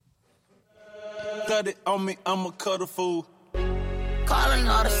cut it on me, I'ma cut a fool. Calling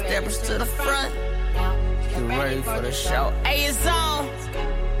all the steppers to the front. Get ready for the show. Hey, it's on.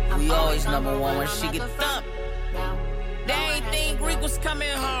 We always number one when she get thumped. They ain't think Greek was coming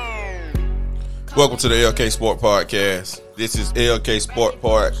home. Welcome to the LK Sport Podcast. This is LK Sport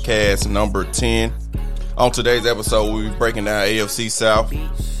Podcast number 10. On today's episode, we'll be breaking down AFC South,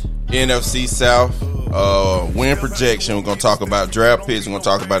 NFC South, win projection. We're going to talk about draft picks. We're going to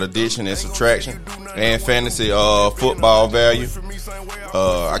talk about addition and subtraction and fantasy football value.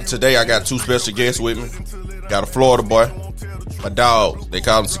 Today, I got two special guests with me. Got a Florida boy, my dog. They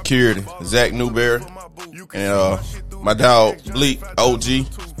call him Security, Zack Newberry, and my dog Bleak, OG. We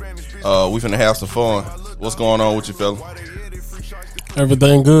finna have some fun. What's going on with you, fella?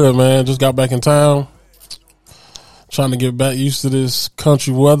 Everything good, man. Just got back in town. Trying to get back used to this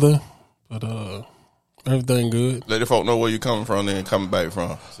country weather, but everything good. Let the folk know where you're coming from and coming back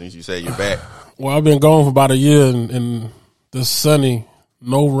from, since you say you're back. Well, I've been gone for about a year in the sunny,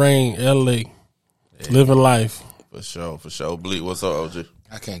 no rain LA, living life. For sure. Bleak, what's up, OG?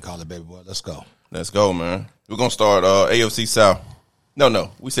 I can't call it, baby boy. Let's go. Let's go, man. We're going to start AFC South.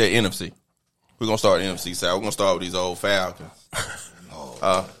 No, we said NFC. We're going to start NFC South. We're going to start with these old Falcons.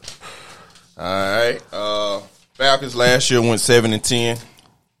 All right. Falcons last year went 7-10.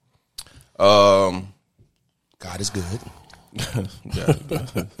 God is good.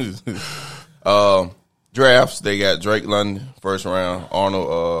 Drafts, they got Drake London, first round.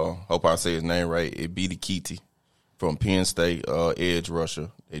 Arnold, hope I say his name right, Ebiketie from Penn State, edge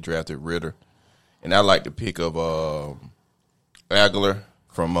rusher. They drafted Ritter. And I like the pick of Aguilar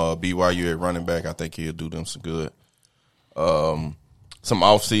from BYU at running back. I think he'll do them some good. Some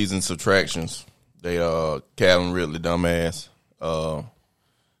offseason subtractions. They Calvin Ridley, dumbass.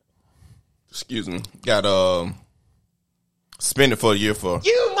 Got suspended for a year for.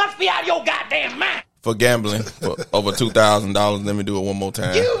 You must be out of your goddamn mind. For gambling for over $2,000. Let me do it one more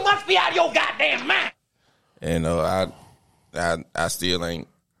time. You must be out of your goddamn mind. And I still ain't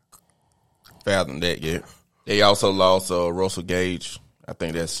fathomed that yet. They also lost Russell Gage. I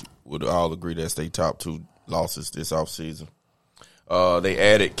think would all agree that's their top two losses this offseason. They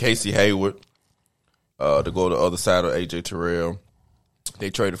added Casey Hayward to go to the other side of A.J. Terrell. They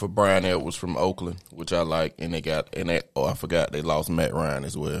traded for Brian Edwards from Oakland, which I like, and I forgot they lost Matt Ryan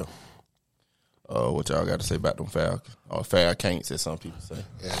as well. What y'all got to say about them Falcons? Or Falcons, as some people say.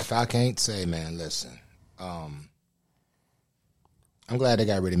 Yeah, if I can't say, man, listen. I'm glad they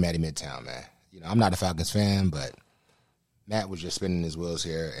got rid of Matty Midtown, man. You know, I'm not a Falcons fan, but Matt was just spinning his wheels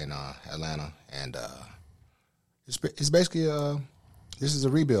here in Atlanta, and it's basically this is a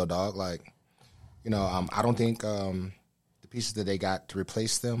rebuild, dog. Like, you know, I don't think the pieces that they got to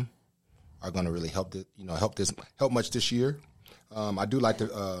replace them are going to really help much this year. I do like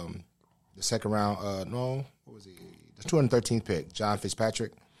the second round. What was he? The 213th pick, John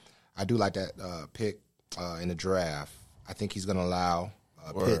Fitzpatrick. I do like that pick in the draft. I think he's going to allow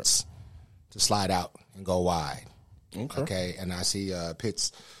Pitts to slide out and go wide. Okay, and I see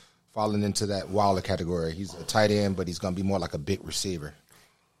Pitts falling into that Waller category. He's a tight end, but he's going to be more like a big receiver.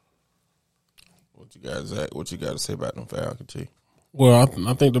 What you got, Zach? What you got to say about them Falcons, T? Well,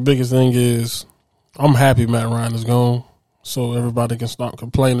 I think the biggest thing is I'm happy Matt Ryan is gone, so everybody can stop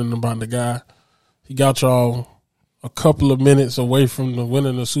complaining about the guy. He got y'all a couple of minutes away from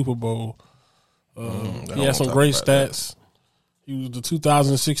winning the Super Bowl. He had some great stats. That. He was the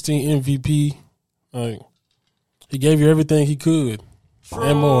 2016 MVP. He gave you everything he could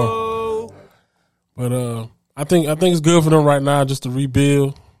and more. But I think it's good for them right now just to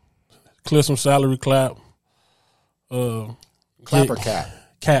rebuild, clear some salary clap. Clap or cap?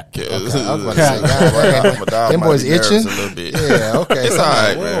 Cap. Okay, I was about to say, them boys itching. A little bit. Yeah, okay. It's all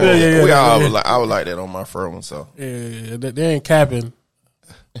right, man. Yeah. I would like that on my first one. So yeah, they ain't capping.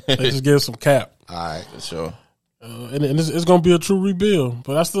 They just give some cap. All right, for sure. And it's going to be a true rebuild.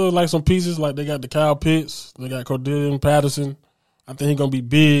 But I still like some pieces. Like they got the Kyle Pitts. They got Cordell Patterson. I think he's going to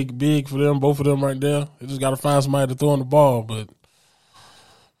be big for them, both of them right there. They just got to find somebody to throw on the ball. But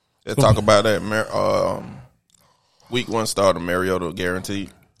let's talk about that. Week 1 starter, Mariota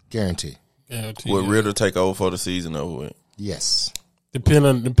guaranteed. Guaranteed. Will Ritter take over for the season over with? Yes.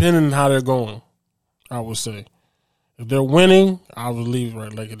 Depending on how they're going, I would say. If they're winning, I would leave it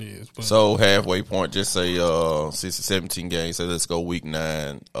right like it is. But so halfway point, just say 17 games. So let's go week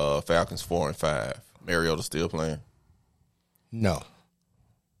 9. Falcons 4-5. Mariota still playing? No.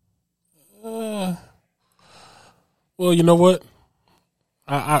 Well, you know what?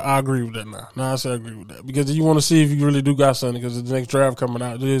 I agree with that now. Now I say I agree with that because you want to see if you really do got something because the next draft coming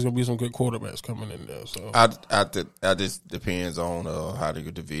out, there's gonna be some good quarterbacks coming in there. So I just depends on how the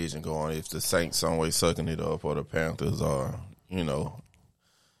division going. If the Saints some way sucking it up or the Panthers are,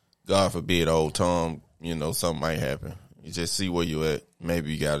 God forbid, old Tom, something might happen. You just see where you at.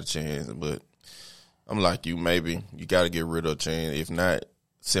 Maybe you got a chance, but I'm like you. Maybe you got to get rid of a chance. If not,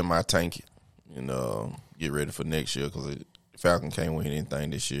 semi-tank it and get ready for next year because Falcons can't win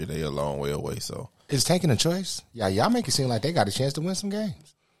anything this year. They a long way away. So is tanking a choice? Yeah, y'all make it seem like they got a chance to win some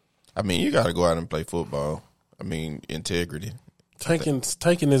games. I mean, you got to go out and play football. I mean, integrity. Tanking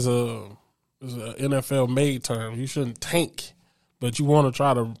is a NFL made term. You shouldn't tank, but you want to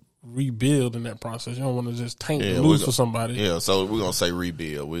try to rebuild in that process. You don't want to just tank and lose for somebody. Yeah, so we're gonna say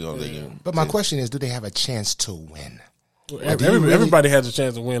rebuild. We're gonna. But my question is, do they have a chance to win? Everybody has a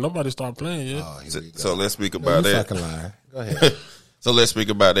chance to win. Nobody start playing yet. Oh, so let's speak about that. Fucking lying. Go ahead. So let's speak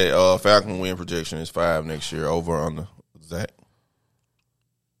about that. Falcon win projection is 5 next year. Over or under? Zach?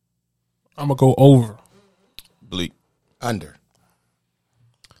 I'm gonna go over. Bleak? Under.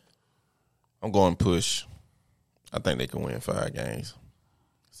 I'm going push. I think they can win 5 games.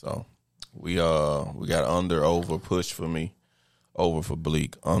 So we got under, over, push for me, over for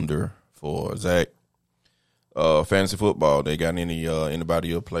Bleak, under for Zack. Fantasy football, they got anybody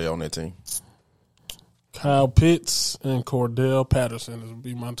you'll play on that team? Kyle Pitts and Cordell Patterson would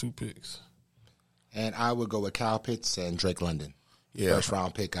be my 2 picks. And I would go with Kyle Pitts and Drake London. Yeah. First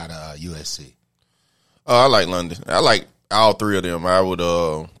round pick out of USC. I like London. I like all 3 of them. I would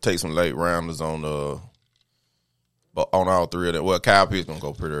take some late rounders on all 3 of them. Well, Kyle Pitts gonna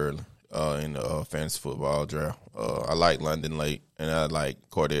go pretty early in the fantasy football draft. I like London late, and I like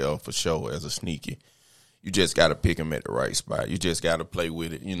Cordell for sure as a sneaky. You just got to pick him at the right spot. You just got to play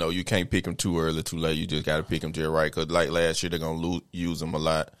with it. You can't pick him too early, too late. You just got to pick him just right. Because like last year, they're going to use him a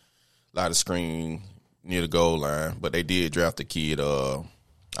lot of screen near the goal line. But they did draft a kid,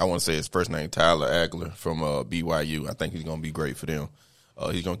 I want to say his first name, Tyler Agler from BYU. I think he's going to be great for them.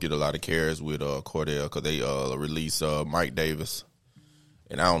 He's going to get a lot of carries with Cordell because they released Mike Davis.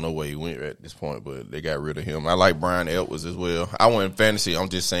 And I don't know where he went at this point, but they got rid of him. I like Brian Edwards as well. I went fantasy. I'm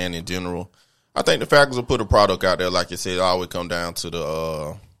just saying in general. I think the Falcons will put a product out there. Like you said, it always come down to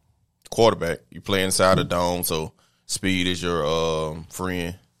the quarterback. You play inside the dome, so speed is your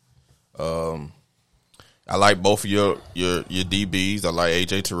friend. I like both of your DBs. I like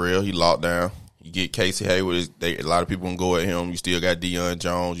A.J. Terrell. He locked down. You get Casey Hayward. A lot of people can go at him. You still got Deion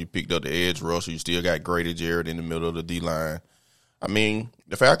Jones. You picked up the edge rusher. You still got Grady Jarrett in the middle of the D-line. I mean,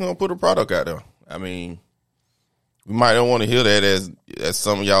 the Falcons will put a product out there. I mean, we might don't want to hear that as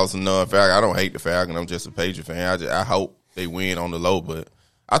some of y'all's a non-Falcon. I don't hate the Falcons. I'm just a Patriot fan. I hope they win on the low, but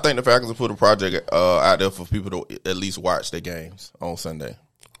I think the Falcons will put a project out there for people to at least watch their games on Sunday.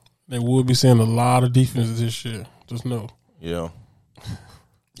 They will be seeing a lot of defense this year. Just know. Yeah.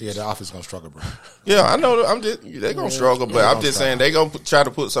 Yeah, the offense gonna struggle, bro. Yeah, I know. They're gonna struggle, but I'm just saying they're gonna try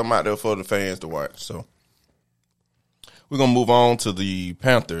to put something out there for the fans to watch. So we're gonna move on to the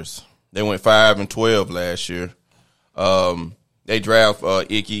Panthers. They went 5-12 last year. They draft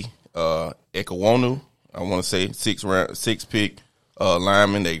Ike Ekwonu. I want to say 6 pick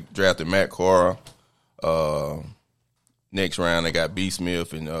lineman. They drafted Matt Cora. Next round they got B.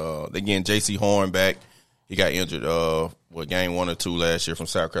 Smith and they getting J.C. Horn back. He got injured game 1 or 2 last year from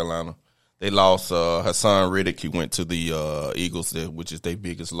South Carolina. They lost Hassan Reddick. He went to the Eagles, which is their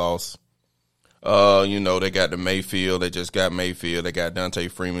biggest loss. They got the Mayfield. They just got Mayfield. They got Dante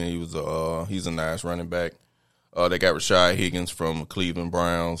Freeman. He's a nice running back. They got Rashad Higgins from Cleveland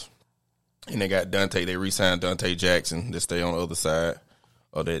Browns. And they got Dante. They re-signed Dante Jackson to stay on the other side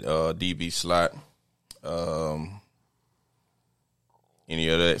of that DB slot. Any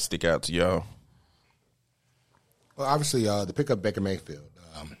of that stick out to y'all? Well, obviously, the pickup Baker Mayfield.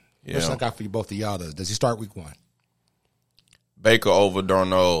 What's that got for you both of y'all? Does he start week 1? Baker over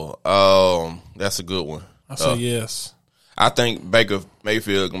Darnold. That's a good one. I say yes. I think Baker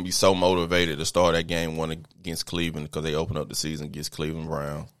Mayfield is going to be so motivated to start that game 1 against Cleveland because they open up the season against Cleveland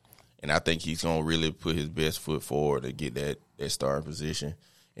Browns. And I think he's going to really put his best foot forward to get that starting position.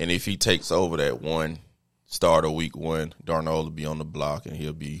 And if he takes over that one start of week 1, Darnold will be on the block and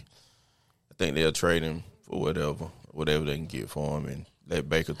I think they'll trade him for whatever they can get for him and let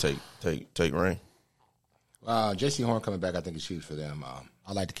Baker take reign. J.C. Horn coming back, I think is huge for them.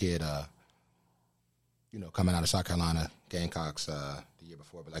 I like the kid, coming out of South Carolina Gamecocks the year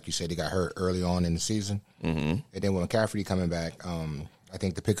before. But like you said, he got hurt early on in the season. Mm-hmm. And then with McCaffrey coming back, I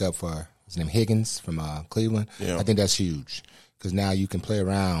think the pickup for his name Higgins from Cleveland, I think that's huge because now you can play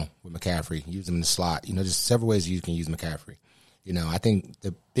around with McCaffrey, use him in the slot. Just several ways you can use McCaffrey. You know, I think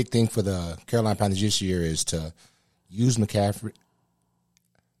the big thing for the Carolina Panthers this year is to use McCaffrey,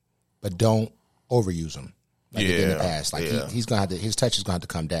 but don't overuse him like they did in the past. Like he's gonna have to, his touch is gonna have to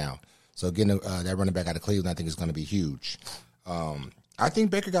come down. So getting that running back out of Cleveland, I think is going to be huge. I think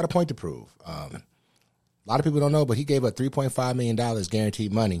Baker got a point to prove. A lot of people don't know, but he gave up $3.5 million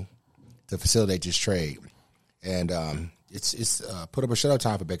guaranteed money to facilitate this trade, and it's put up a shutout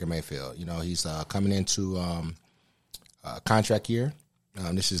time for Baker Mayfield. You know, he's coming into contract year.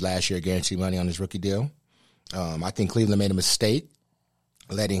 This is last year guaranteed money on his rookie deal. I think Cleveland made a mistake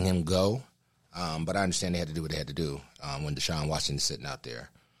letting him go, but I understand they had to do what they had to do when Deshaun Watson is sitting out there.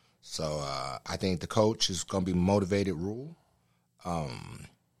 So I think the coach is going to be motivated. Rule. I'll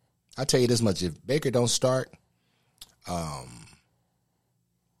tell you this much: if Baker don't start,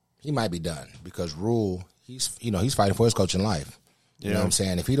 he might be done because Rule he's fighting for his coaching life. You know what I'm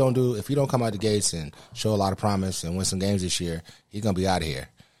saying? If he don't come out the gates and show a lot of promise and win some games this year, he's gonna be out of here,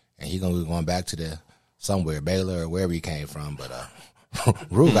 and he's gonna be going back to somewhere Baylor or wherever he came from. But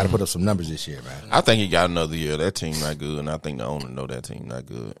Rule got to put up some numbers this year, man. I think he got another year. That team not good, and I think the owner know that team not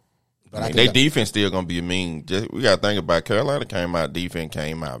good. But I mean, their defense still gonna be mean. We got to think about Carolina defense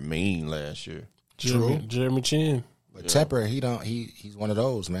came out mean last year. True, Jeremy Chin. But Tepper, he's one of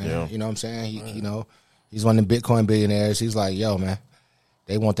those, man. Yeah. You know what I'm saying? He's one of the Bitcoin billionaires. He's like, yo, man,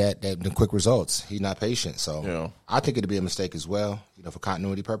 they want the quick results. He's not patient, so I think it'd be a mistake as well, for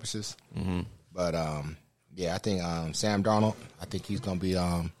continuity purposes. Mm-hmm. But I think Sam Darnold, I think he's gonna be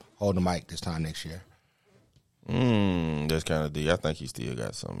holding the mic this time next year. That's kind of deep. I think he still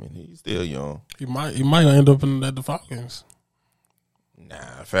got something. He's still young. He might end up at the Falcons.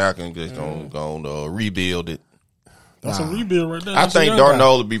 Nah, Falcons just gonna rebuild it. That's a rebuild right there. I think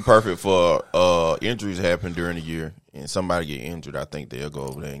Darnold would be perfect for injuries happen during the year and somebody get injured. I think they'll go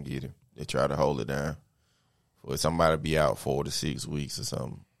over there and get him. They try to hold it down. For somebody to be out 4 to 6 weeks or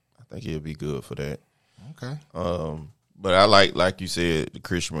something, I think he'll be good for that. Okay. But I like you said,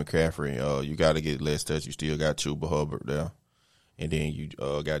 Christian McCaffrey. You got to get less touch. You still got Chuba Hubbard there, and then you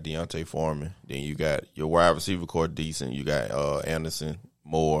got Deontay Foreman. Then you got your wide receiver core decent. You got Anderson,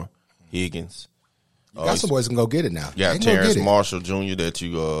 Moore, Higgins. You got some boys can go get it now. Yeah, Terrence Marshall Jr. that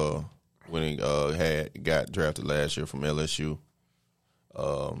you got drafted last year from LSU.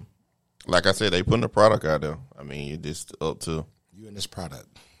 Like I said, they putting a product out there. I mean, it's just up to you and this product.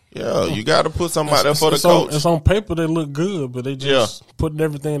 Yeah, you got to put somebody there for the coach. It's on paper they look good, but they just putting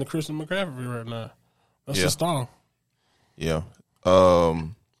everything into Christian McCaffrey right now. That's the star. Yeah.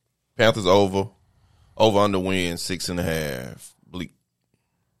 Panthers over under win 6.5. Bleak.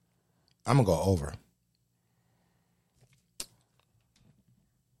 I'm gonna go over.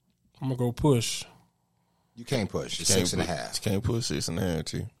 I'm gonna go push. You can't push. It's 6.5. You can't push 6.5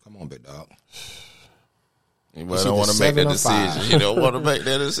 too. Come on, big dog. Anybody don't want to make that decision. You don't want to make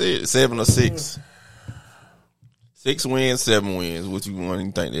that decision. 7 or 6. 6 wins, 7 wins. What you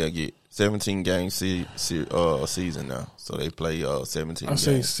think they'll get? 17 game season now, so they play 17. I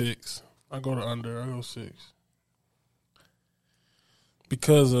say 6. I go to under. I go 6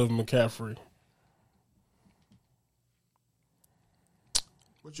 because of McCaffrey.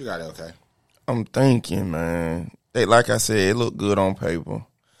 What you got, okay? I'm thinking, man. Like I said, it looked good on paper.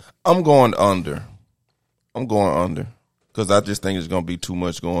 I'm going under because I just think there's going to be too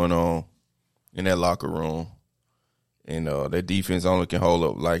much going on in that locker room. And their defense only can hold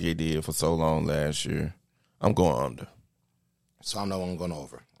up like it did for so long last year. I'm going under. So I'm going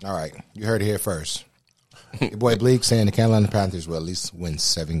over. All right. You heard it here first. Your boy Bleak saying the Carolina Panthers will at least win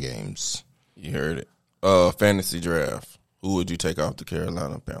 7 games. You heard it. Fantasy draft. Who would you take off the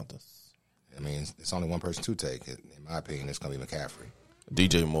Carolina Panthers? I mean, it's only one person to take. In my opinion, it's going to be McCaffrey.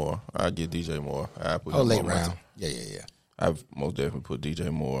 DJ Moore. I'd get DJ Moore. Late round. Yeah. I've most definitely put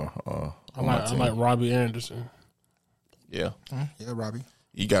DJ Moore I like Robbie Anderson. Yeah. Yeah, Robbie.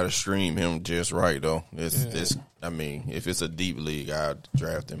 You got to stream him just right, though. I mean, if it's a deep league, I'd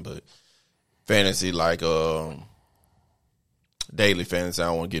draft him. But fantasy, like daily fantasy, I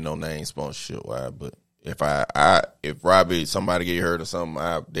don't want to get no name sponsorship wise. But if Robbie, somebody get hurt or something,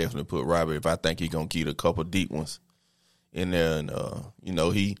 I definitely put Robbie if I think he's going to get a couple deep ones in there. And,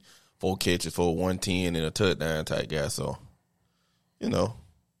 he 4 catches for 110 and a touchdown type guy. So, he'll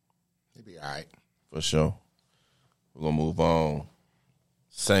be all right. For sure. We're going to move on.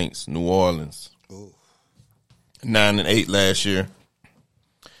 Saints, New Orleans. Ooh. 9-8 last year.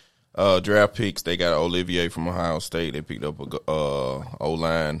 Draft picks, they got Olivier from Ohio State. They picked up a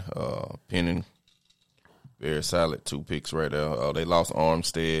O-line, Penning. Very solid 2 picks right there. They lost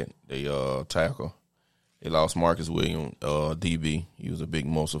Armstead, they tackle. They lost Marcus Williams, DB. He was a big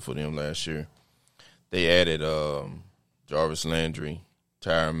muscle for them last year. They added Jarvis Landry,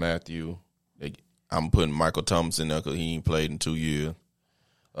 Tyrann Mathieu. I'm putting Michael Thomas in there because he ain't played in 2 years.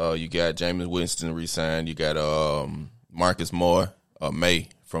 You got Jameis Winston re-signed. You got Marcus May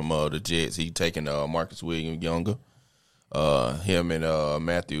from the Jets. He taking Marcus Williams younger. Him and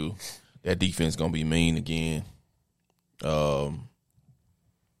Matthew. That defense gonna be mean again. How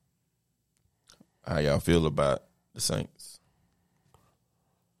y'all feel about the Saints?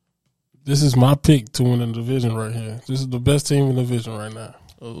 This is my pick to win the division right here. This is the best team in the division right now.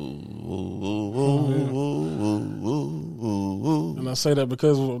 And I say that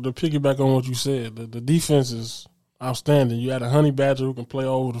because of the piggyback on what you said. The defense is outstanding. You had a Honey Badger who can play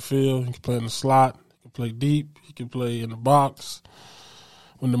all over the field. He can play in the slot. He can play deep. He can play in the box.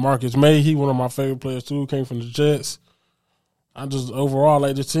 When DeMarcus May, he one of my favorite players too, came from the Jets. I just overall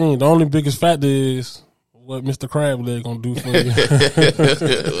like the team. The only biggest factor is what Mr. Crableg gonna do for you.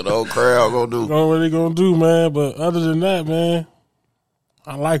 What the old crowd gonna do? What they gonna do, man? But other than that, man,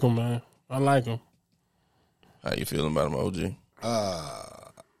 I like him, man. I like him. How you feeling about him, OG?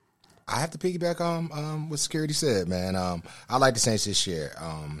 I have to piggyback on what Security said, man. I like the Saints this year.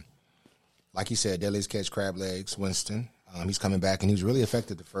 Like you said, Dele's catch crab legs, Winston. He's coming back, and he was really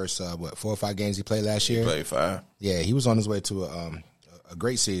effective the first 4 or 5 games he played last year. He played 5. Yeah, he was on his way to a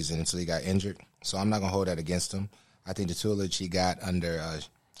great season until he got injured. So I'm not gonna hold that against him. I think the tutelage he got under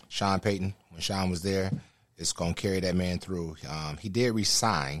Sean Payton when Sean was there is gonna carry that man through. He did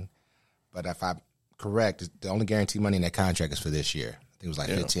resign, but if I'm correct, the only guaranteed money in that contract is for this year. I think it was like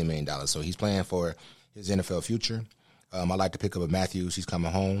 $15 million. So he's playing for his NFL future. I like to pick up a Matthews. He's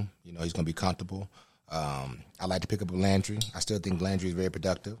coming home. You know, he's going to be comfortable. I like to pick up a Landry. I still think Landry is very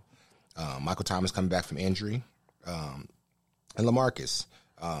productive. Michael Thomas coming back from injury. And LaMarcus.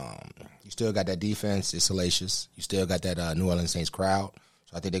 You still got that defense. It's salacious. You still got that New Orleans Saints crowd.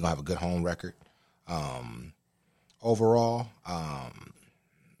 So I think they're going to have a good home record. Overall,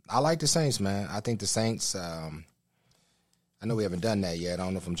 I like the Saints, man. I think the Saints, I know we haven't done that yet. I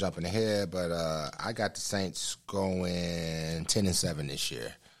don't know if I'm jumping ahead, but I got the Saints going 10-7 this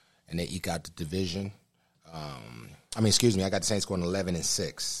year, and they eke out the division. I got the Saints going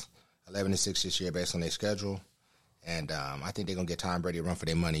 11-6. 11-6 this year based on their schedule. And I think they're going to get Tom Brady a run for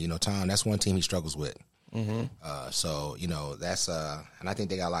their money. You know, Tom, that's one team he struggles with. Mm-hmm. So, you know, that's and I think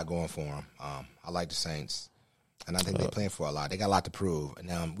they got a lot going for them. I like the Saints. And I think they're playing for a lot. They got a lot to prove.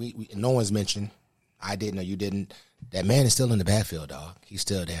 And we no one's mentioned, I didn't or you didn't, that man is still in the backfield, dog. He's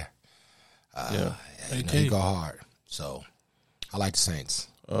still there. You know, he go hard. So I like the Saints.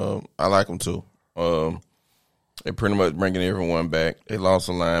 I like them too. They pretty much bringing everyone back. They lost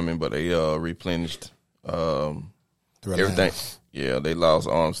a lineman, but they replenished everything. Yeah, they lost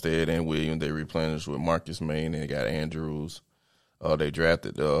Armstead and Williams. They replenished with Marcus May, and they got Andrews. They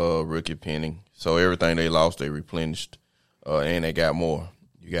drafted the rookie Penning. So everything they lost, they replenished, and they got more.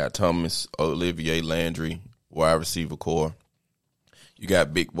 You got Thomas, Olivier Landry, wide receiver core. You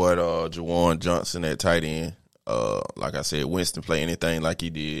got big boy Jawan Johnson at tight end. Like I said, Winston play anything like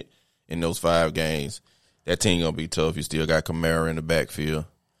he did in those 5 games. That team going to be tough. You still got Kamara in the backfield.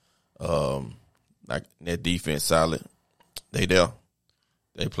 Like that defense solid. They there.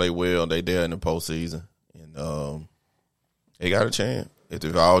 They play well. They there in the postseason. And they got a chance. If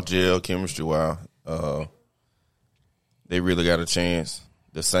they're all gel chemistry-wise, they really got a chance.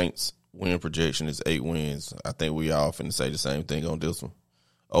 The Saints win projection is 8 wins. I think we all finna say the same thing on this one.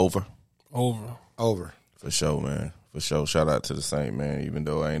 Over. For sure, man. For sure. Shout out to the Saints, man. Even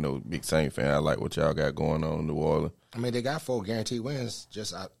though I ain't no big Saint fan, I like what y'all got going on in New Orleans. I mean, they got 4 guaranteed wins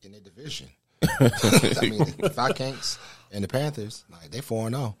just out in their division. I mean, the Vikings and the Panthers, like, they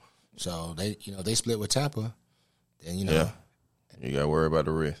 4-0. So they split with Tampa. Then you got to worry about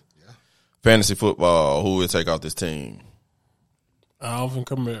the rest. Yeah. Fantasy football. Who will take out this team? Alvin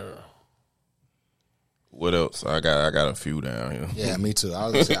Kamara. What else? I got a few down here. Yeah, me too. I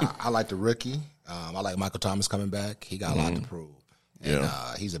was gonna say, I like the rookie. I like Michael Thomas coming back. He got a lot to prove. And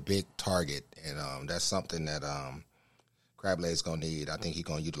he's a big target, and that's something that Crablade's going to need. I think he's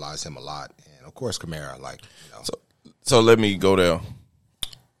going to utilize him a lot. And, of course, Kamara. So let me go there.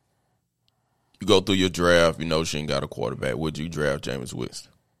 You go through your draft. You know she ain't got a quarterback. Would you draft Jameis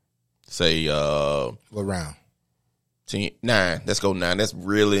Winston? Say what round? 9. Let's go 9. That's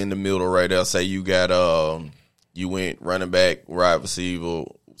really in the middle right there. Say you got you went running back, wide receiver.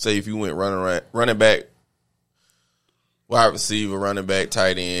 Say if you went running back, wide receiver, running back,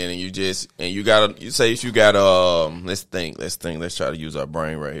 tight end, and you got let's think. Let's try to use our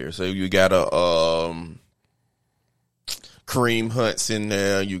brain right here. So you got a Kareem Hunt's in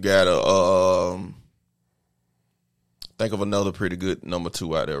there. You got a think of another pretty good number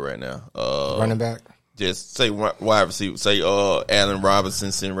 2 out there right now. Running back. Just say wide receiver. Say Allen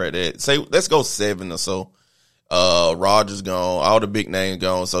Robinson sitting right there. Say let's go 7 or so. Rodgers gone. All the big names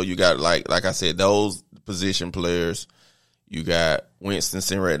gone. So you got like I said, those position players. You got Winston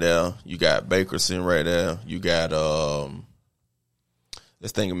sitting right there. You got Baker sitting right there. You got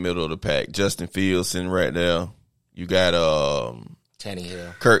let's think of middle of the pack. Justin Fields sitting right there. You got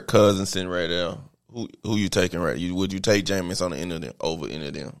Tannehill. Kirk Cousins sitting right there. Who you taking right? Would you take Jameis on the end of them over any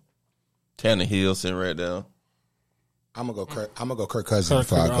of them? Tannehill sitting right there. I'm gonna go Kirk Cousins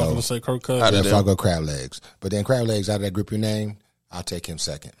before I go. I was gonna say Kirk Cousins. Yeah, before I go Crab Legs. But then Crab Legs out of that group you named, I'll take him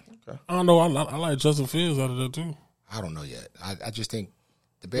second. Okay. I don't know. I like Justin Fields out of there too. I don't know yet. I just think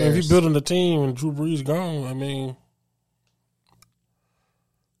the Man, Bears. if you're building a team and Drew Brees gone, I mean.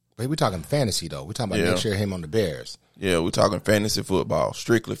 But we're talking fantasy though. We're talking about next year him on the Bears. Yeah, we're talking fantasy football,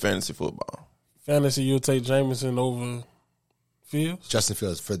 strictly fantasy football. Fantasy, you'll take Jameson over Fields? Justin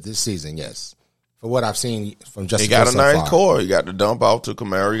Fields for this season, yes. For what I've seen from Justin He got Fields a nice core. You got the dump off to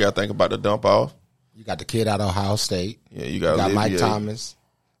Kamara. You got to think about the dump off. You got the kid out of Ohio State. Yeah, you got Mike Thomas.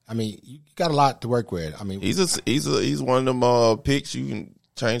 I mean, you got a lot to work with. I mean, he's one of them picks you can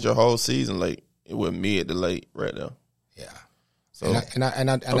change your whole season late. It was mid to late right there. Yeah. So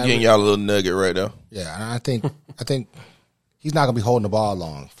I'm getting y'all a little nugget right there. Yeah, and I think he's not gonna be holding the ball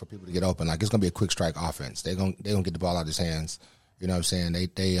long for people to get open. Like it's gonna be a quick strike offense. They're gonna get the ball out of his hands. You know what I'm saying?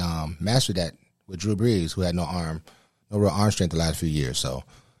 They mastered that with Drew Brees, who had no real arm strength the last few years. So,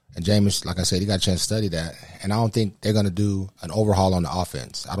 and Jameis, like I said, he got a chance to study that. And I don't think they're gonna do an overhaul on the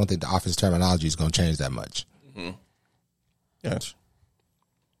offense. I don't think the offense terminology is gonna change that much. Mm-hmm. Gotcha.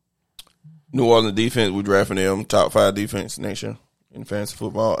 New Orleans defense, we drafting them top 5 defense next year in fantasy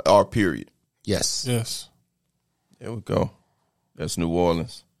football, or period. Yes. There we go. That's New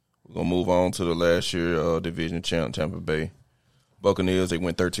Orleans. We're going to move on to the last year division champ, Tampa Bay. Buccaneers, they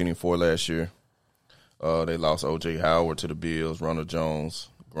went 13-4 last year. They lost O.J. Howard to the Bills, Ronald Jones,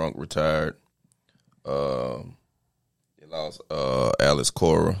 Gronk retired. They lost Alex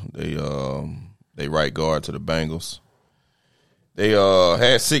Cora, they right guard to the Bengals. They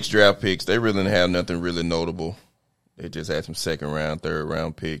had 6 draft picks. They really didn't have nothing really notable. They just had some second round, third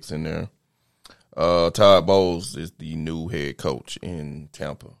round picks in there. Todd Bowles is the new head coach in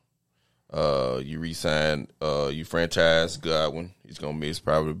Tampa. You re-signed, you franchise Godwin. He's going to miss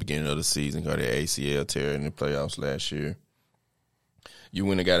probably the beginning of the season because of the ACL tear in the playoffs last year. You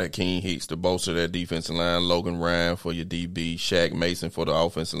went and got Hakeem Hicks to bolster that defensive line, Logan Ryan for your DB, Shaq Mason for the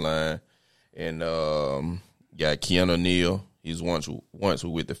offensive line, and got Keanu Neal. He's once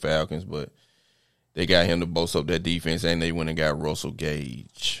with the Falcons, but they got him to bolster up that defense, and they went and got Russell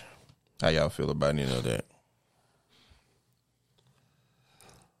Gage. How y'all feel about any of that?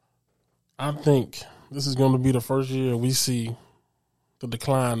 I think this is going to be the first year we see the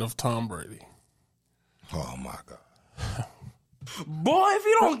decline of Tom Brady. Oh, my God. Boy, if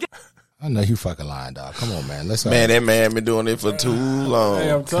you don't get... I know you fucking lying, dog. Come on, man. Let's Man, that man been doing it for too long. Hey,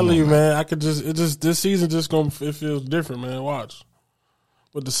 I'm telling you, man. I could this season it feels different, man. Watch.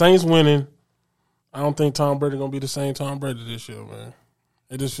 With the Saints winning, I don't think Tom Brady gonna be the same Tom Brady this year, man.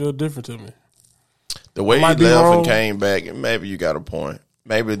 It just feels different to me. The way he left and came back, maybe you got a point.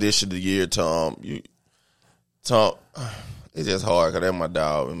 Maybe this is the year, Tom. It's just hard because that's my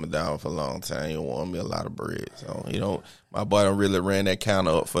dog. Been my dog for a long time. He won me a lot of bread. So, my boy done really ran that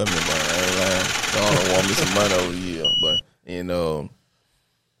counter up for me, but I ain't lying. Dog want me some money over the year. But,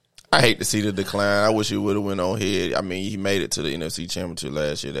 I hate to see the decline. I wish he would have went on ahead. I mean, he made it to the NFC Championship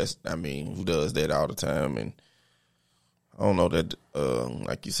last year. Who does that all the time? And I don't know that,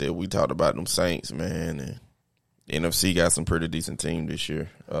 like you said, we talked about them Saints, man. And the NFC got some pretty decent team this year.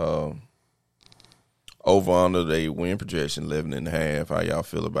 Over under they win projection 11.5. How y'all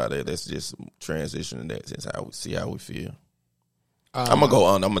feel about that? Let's just transition to that since how we feel. I'm gonna go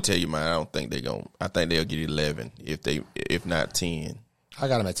on. I'm gonna tell you, man. I don't think they going. I think they'll get 11 if not 10. I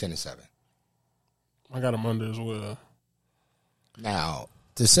got them at 10-7. I got them under as well. Now,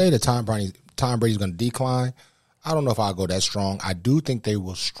 to say that Tom Brady's going to decline, I don't know if I'll go that strong. I do think they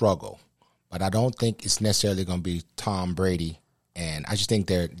will struggle, but I don't think it's necessarily going to be Tom Brady. And I just think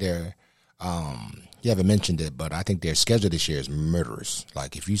they're you haven't mentioned it, but I think their schedule this year is murderous.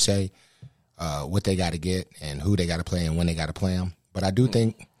 Like if you say what they got to get and who they got to play and when they got to play them. But I do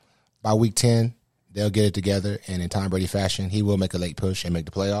think by week 10, they'll get it together, and in Tom Brady fashion, he will make a late push and make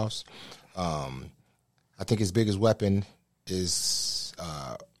the playoffs. I think his biggest weapon is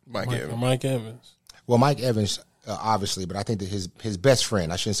Mike Evans. Mike Evans. Well, Mike Evans, obviously, but I think that his best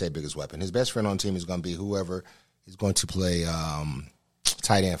friend, I shouldn't say biggest weapon, his best friend on the team is going to be whoever is going to play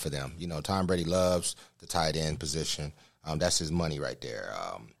tight end for them. Tom Brady loves the tight end position. That's his money right there.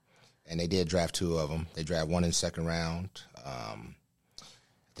 and they did draft 2 of them. They drafted one in the second round. I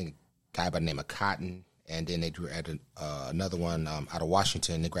think a guy by the name of Cotton, and then they drafted another one out of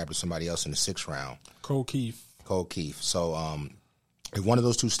Washington. They grabbed somebody else in the 6th round. Cole Keith. So if one of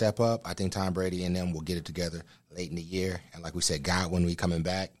those 2 step up, I think Tom Brady and them will get it together late in the year. And like we said, Godwin will be coming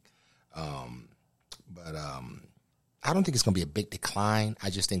back. But I don't think it's going to be a big decline. I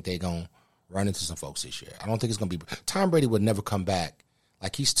just think they're going to run into some folks this year. I don't think it's going to be – Tom Brady would never come back.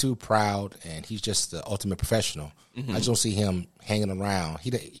 Like, he's too proud, and he's just the ultimate professional. I just don't see him hanging around.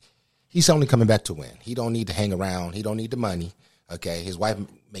 He's only coming back to win. He don't need to hang around. He don't need the money. Okay, his wife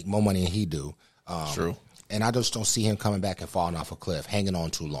make more money than he do. True. And I just don't see him coming back and falling off a cliff, hanging on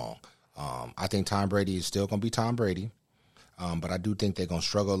too long. I think Tom Brady is still going to be Tom Brady, but I do think they're going to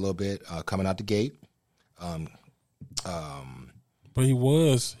struggle a little bit coming out the gate. But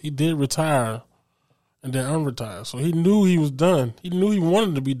he did retire and then unretire. So he knew he was done. He knew he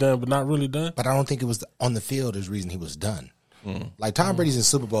wanted to be done, but not really done. But I don't think it was on the field is the reason he was done. Like Tom Brady's in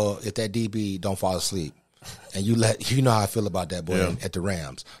Super Bowl if that DB don't fall asleep. And you know how I feel about that boy at the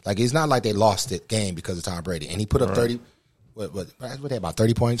Rams. Like, it's not like they lost the game because of Tom Brady. And he put up 30, what they about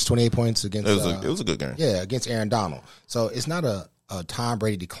 30 points, 28 points against. It was a good game. Yeah, against Aaron Donald. So it's not a Tom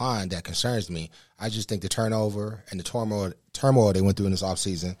Brady decline that concerns me. I just think the turnover and the turmoil they went through in this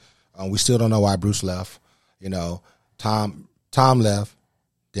offseason. We still don't know why Bruce left. You know, Tom left.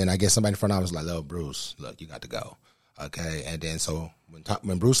 Then I guess somebody in front of him was like, "Little Bruce, look, you got to go." Okay, and then so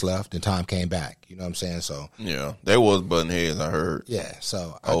when Bruce left, then Tom came back. You know what I'm saying? So yeah, there was button heads. I heard. Yeah,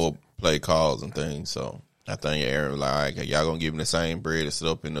 so play calls and things. So I think Aaron was like, y'all gonna give him the same bread and sit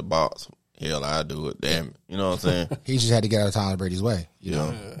up in the box. Hell, I do it. Damn it. You know what I'm saying? He just had to get out of Tom Brady's way. You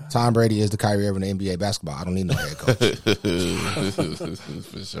know, Tom Brady is the Kyrie Irving of NBA basketball. I don't need no head coach.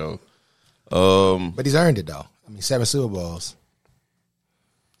 For sure. But he's earned it though. I mean, 7 Super Bowls.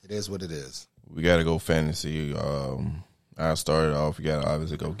 It is what it is. We got to go fantasy. I started off. We got to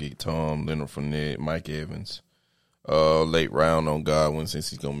obviously go get Tom, Leonard Fournette, Mike Evans. Late round on Godwin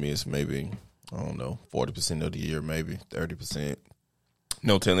since he's going to miss maybe, I don't know, 40% of the year, maybe 30%.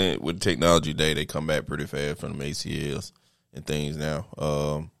 No telling with technology day, they come back pretty fast from the ACLs and things now.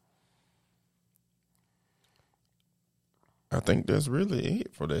 I think that's really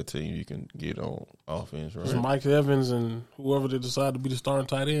it for that team you can get on offense, right? It's Mike Evans and whoever they decide to be the starting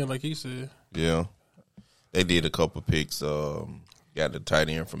tight end, like he said. Yeah. They did a couple picks. Got the tight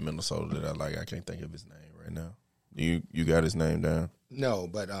end from Minnesota that I like. I can't think of his name right now. You got his name down? No,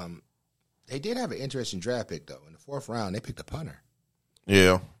 but they did have an interesting draft pick, though. In the 4th round, they picked a punter.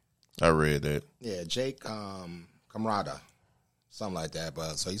 Yeah, I read that. Yeah, Jake Camrada, something like that.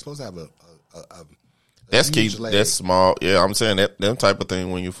 But so he's supposed to have a that's key. That's small. Yeah, I'm saying that type of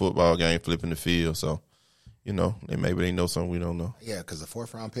thing when you football game flipping the field. So, you know, maybe they know something we don't know. Yeah, because the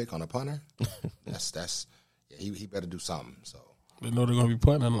 4th round pick on a punter, he better do something. So they know they're gonna be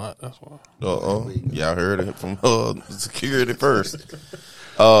punting a lot. That's why. Y'all heard it from security first.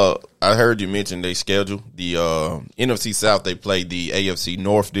 I heard you mention they scheduled the NFC South. They played the AFC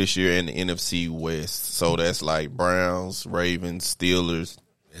North this year and the NFC West. So that's like Browns, Ravens, Steelers.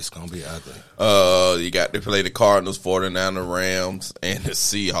 It's going to be ugly. You got to play the Cardinals, 49ers, Rams, and the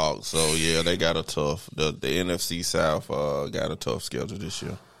Seahawks. So, yeah, they got a tough – the NFC South got a tough schedule this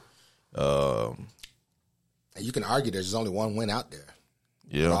year. And you can argue there's only one win out there.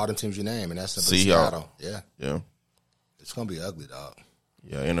 Yeah. All the teams you name, and that's the Seattle. Yeah. Yeah. It's going to be ugly, dog.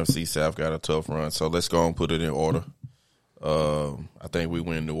 Yeah, NFC South got a tough run. So, let's go and put it in order. I think we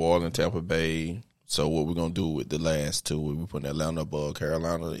win New Orleans, Tampa Bay. So what we're gonna do with the last 2? We putting Atlanta above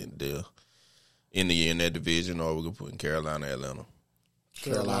Carolina in that division, or we're gonna put in Carolina, Atlanta.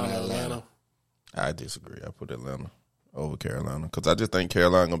 Carolina. I disagree. I put Atlanta over Carolina because I just think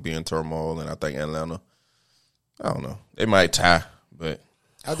Carolina gonna be in turmoil, and I think Atlanta. I don't know. They might tie, but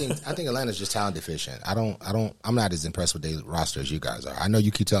I think Atlanta's just talent deficient. I'm not as impressed with their roster as you guys are. I know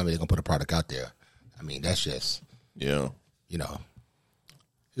you keep telling me they're gonna put a product out there. I mean, that's just you know.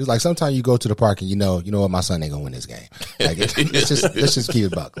 It's like sometimes you go to the park and you know what, my son ain't gonna win this game. Like let's just keep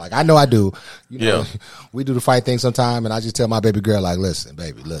it buck. Like I know I do. You know, we do the fight thing sometime, and I just tell my baby girl like, listen,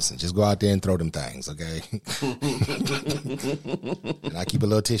 baby, just go out there and throw them things, okay? And I keep a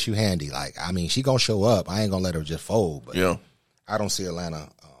little tissue handy. Like I mean, she gonna show up. I ain't gonna let her just fold. But I don't see Atlanta.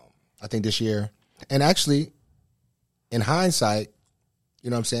 I think this year, and actually, in hindsight, you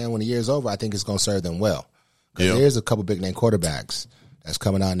know what I'm saying. When the year's over, I think it's gonna serve them well because there's a couple big name quarterbacks that's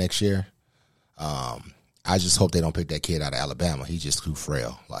coming out next year. I just hope they don't pick that kid out of Alabama. He's just too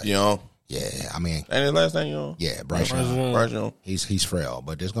frail. Like, yeah, I mean, and his last name, yeah, Bryce Young. He's frail,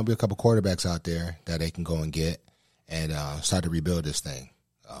 but there's gonna be a couple quarterbacks out there that they can go and get and start to rebuild this thing.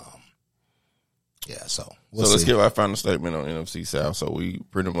 Yeah, so we'll see. Let's give our final statement on NFC South. So we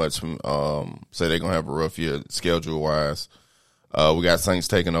pretty much say they're going to have a rough year schedule-wise. We got Saints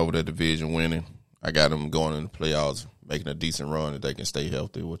taking over the division, winning. I got them going in the playoffs, making a decent run if they can stay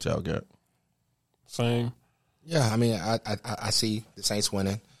healthy. What y'all got? Same. Yeah, I mean, I see the Saints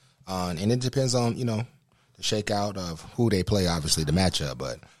winning. And it depends on, the shakeout of who they play, obviously, the matchup.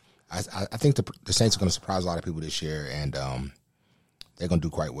 But I think the Saints are going to surprise a lot of people this year, and they're going to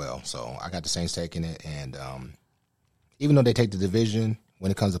do quite well. So I got the Saints taking it. And even though they take the division, when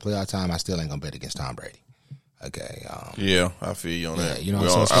it comes to playoff time, I still ain't going to bet against Tom Brady. Okay. Yeah, I feel you on that.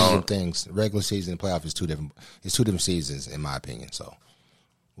 So it's two different things. Regular season and playoff is two different. It's two different seasons, in my opinion. So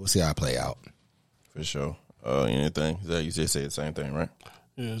we'll see how it play out. For sure. Anything? Zack, you just said the same thing, right?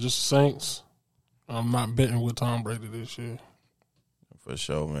 Yeah, just the Saints. I'm not betting with Tom Brady this year. For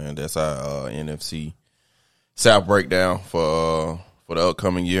sure, man. That's our NFC South breakdown for the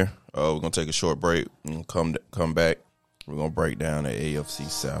upcoming year. We're gonna take a short break and come back. We're gonna break down the AFC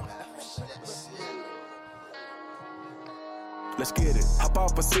South. Let's get it. Hop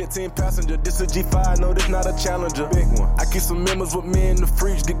off a 16 passenger. This a G5, no, this not a Challenger. Big one. I keep some members with me in the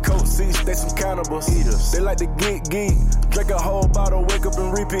fridge. Get coat seats, they some cannibals. Eaters. They like to geek. Drink a whole bottle, wake up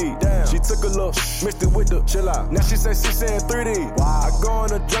and repeat. Damn. She took a look, mixed it with the chill out. Now she say she saying 3D. Wow. I go in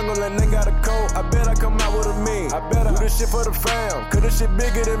the jungle and they got a coat. I bet I come out with a mean. I bet I do this shit for the fam, cause this shit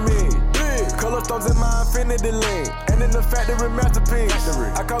bigger than me. Big. Color stones in my infinity lane. And in the factory masterpiece.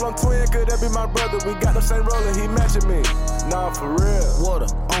 I call him twin, cause that be my brother. We got the same roller, he matching me. Nah, for real. Water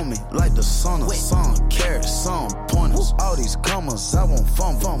on me like the sun. Some carrots, some pointers. All these commas, I want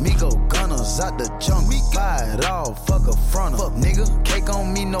fun. Me go gunners out the jungle. Buy it all, fuck a fronter. Fuck nigga, cake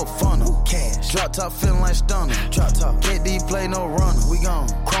on me, no funnel. Cash, drop top feeling like stunner. Drop top, KD play no runner. We gon'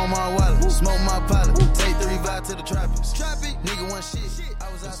 chrome my wallet, smoke my pilot. Take 3 vibe to the trappers. Nigga one shit.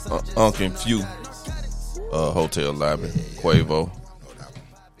 I was outside. Uncle Few, hotel lobby, Quavo.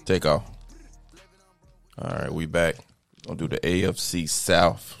 Take off. All right, we back. Gonna do the AFC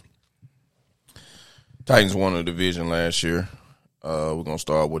South. Titans won the division last year. We're gonna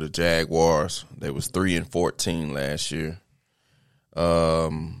start with the Jaguars. They was 3-14 last year.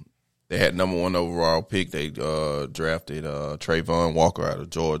 They had number 1 overall pick. They drafted Trayvon Walker out of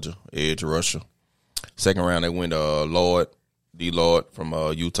Georgia, edge rusher. Second round, they went D. Lloyd from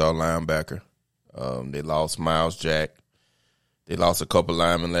Utah linebacker. They lost Miles Jack. They lost a couple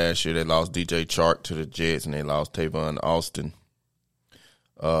linemen last year. They lost DJ Chark to the Jets, and they lost Tavon Austin.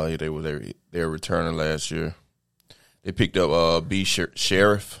 They were their returner last year. They picked up B.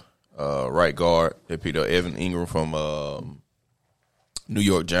 Sheriff, right guard. They picked up Evan Ingram from New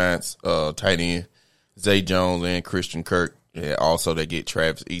York Giants, tight end. Zay Jones and Christian Kirk. Yeah, also, they get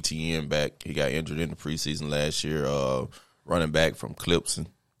Travis Etienne back. He got injured in the preseason last year, running back from Clemson.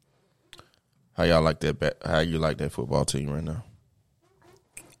 How y'all like that? How you like that football team right now?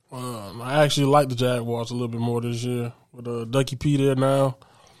 I actually like the Jaguars a little bit more this year with Ducky P there now.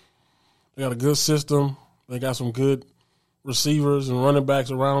 They got a good system. They got some good receivers and running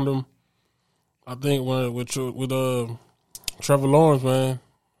backs around them. I think with Trevor Lawrence, man,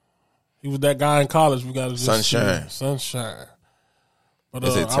 he was that guy in college. We got to just sunshine. But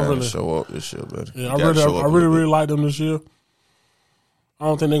it's I really show up this year, buddy. Yeah, I really like them this year. I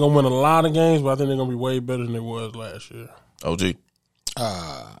don't think they're gonna win a lot of games, but I think they're gonna be way better than they was last year. OG.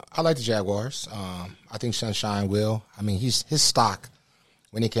 I like the Jaguars. I think Sunshine will. I mean, his stock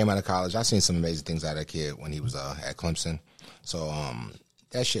when he came out of college. I've seen some amazing things out of that kid when he was at Clemson. So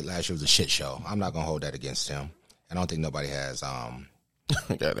that shit last year was a shit show. I'm not gonna hold that against him. I don't think nobody has.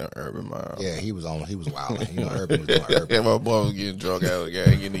 Got that Urban Miles. Yeah, he was wild. Urban was doing Urban. Yeah, my boy was getting drunk out of the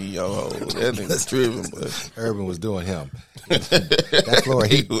game, getting these yo hoes. That nigga's tripping, but Urban was doing him. That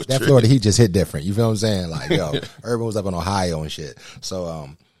Florida Heat just hit different. You feel what I'm saying? Like, yo, Urban was up in Ohio and shit. So,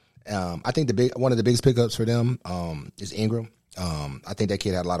 I think one of the biggest pickups for them is Ingram. I think that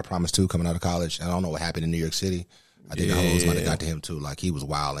kid had a lot of promise too coming out of college. I don't know what happened in New York City. I think the hoes might have got to him too. Like, he was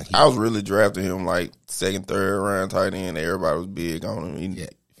wild. And I was really drafting him like second, third round tight end. Everybody was big on him.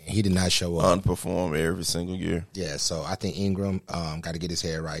 He did not show up. Unperformed every single year. Yeah, so I think Ingram got to get his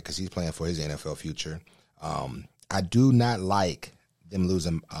head right because he's playing for his NFL future. I do not like them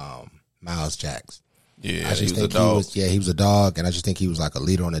losing Miles Jacks. Yeah, I just think he was a dog, and I just think he was like a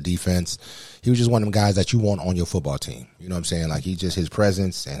leader on the defense. He was just one of them guys that you want on your football team. You know what I'm saying? Like, his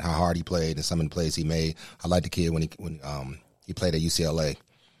presence and how hard he played and some of the plays he made. I like the kid when he played at UCLA.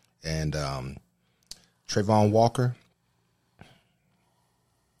 And Trayvon Walker,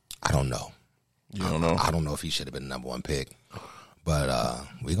 I don't know. You don't know? I don't know if he should have been the number 1 pick. But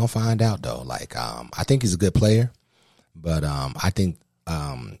we're going to find out, though. Like, I think he's a good player. But I think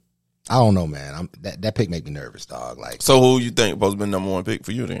I don't know, man. That pick make me nervous, dog. Like, So who you think supposed to be number one pick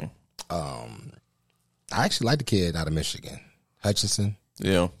for you then? I actually like the kid out of Michigan, Hutchinson.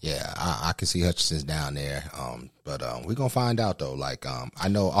 Yeah. Yeah, I can see Hutchinson's down there. But we're gonna find out though. Like, I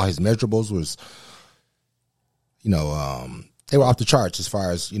know all his measurables was, they were off the charts as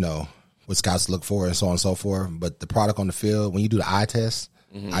far as what scouts look for and so on and so forth. But the product on the field, when you do the eye test,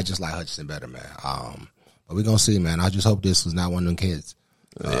 I just like Hutchinson better, man. But we're gonna see, man. I just hope this was not one of them kids.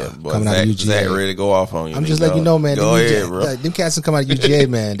 But Coming out of UGA. Zach ready to go off on you. I'm just letting you know, man. Go ahead, bro. Them cats that come out of UGA,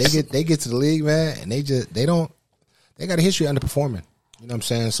 man. They get to the league, man, and they got a history of underperforming. You know what I'm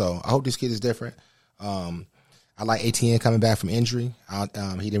saying? So I hope this kid is different. I like ATN coming back from injury. He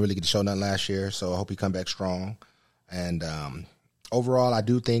didn't really get to show nothing last year, so I hope he come back strong. And overall, I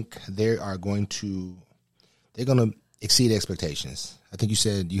do think they're going to exceed expectations. I think you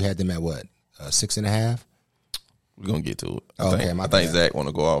said you had them at what, 6.5? We're gonna get to it. I think Zach want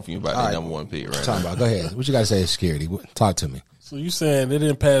to go off you about All that right. number one pick right Talking now. about, go ahead. What you got to say, security? Talk to me. So you saying they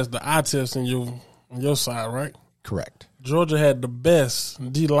didn't pass the eye test on your side, right? Correct. Georgia had the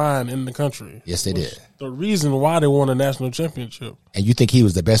best D line in the country. Yes, they did. The reason why they won a national championship. And you think he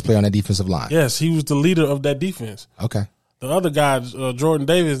was the best player on that defensive line? Yes, he was the leader of that defense. Okay. The other guy, Jordan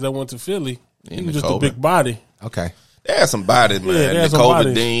Davis, that went to Philly, he was just a big body. Okay. They had some bodies, man. Yeah, they had the some COVID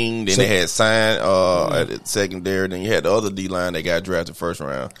bodies. Ding, then they had signed at the secondary, then you had the other D line that got drafted first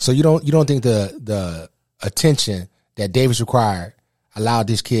round. So you don't think the attention that Davis required allowed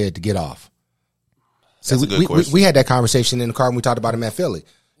this kid to get off? So That's a good question. we had that conversation in the car when we talked about him at Philly.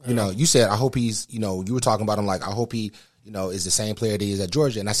 You said, I hope he's, you were talking about him like, I hope he, is the same player that he is at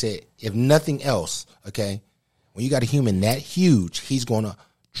Georgia. And I said, if nothing else, okay, when you got a human that huge, he's going to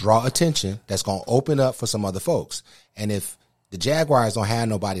draw attention that's going to open up for some other folks. And if the Jaguars don't have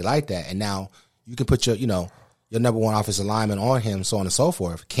nobody like that, and now you can put your number one offensive lineman on him, so on and so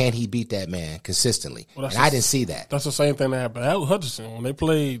forth, can he beat that man consistently? Well, and I didn't see that. That's the same thing that happened at Hutchinson. When they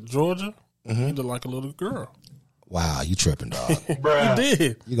played Georgia, he looked like a little girl. Wow, you tripping, dog. He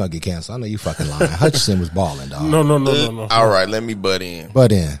did. You're going to get canceled. I know you fucking lying. Hutchinson was balling, dog. No. All right, let me butt in.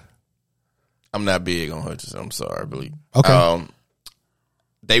 But then. I'm not big on Hutchinson. I'm sorry, Bleak. Okay.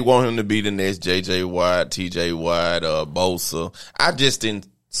 They want him to be the next J.J. Watt, T.J. Watt, Bosa. I just didn't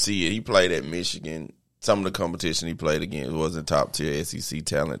see it. He played at Michigan. Some of the competition he played against wasn't top tier SEC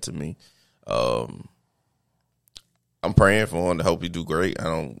talent to me. I'm praying for him to hope he do great. I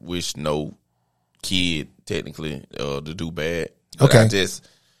don't wish no kid technically to do bad. But Okay.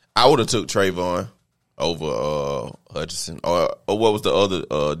 I would have took Trayvon over Hutchinson. Or what was the other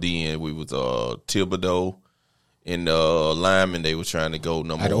DN? We was Thibodeau. In the lineman, they were trying to go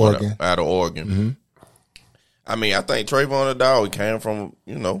number Out of one Oregon. out of Oregon. Mm-hmm. I mean, I think Trayvon the dog, he came from,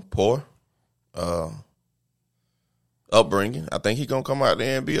 poor upbringing. I think he going to come out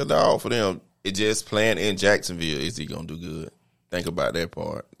there and be a dog for them. It just playing in Jacksonville, is he going to do good? Think about that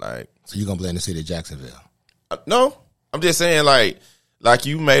part. So you're going to play in the city of Jacksonville? No, I'm just saying, like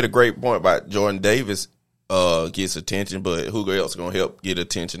you made a great point about Jordan Davis gets attention, but who else going to help get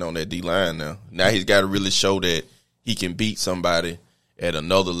attention on that D-line now? Now he's got to really show that he can beat somebody at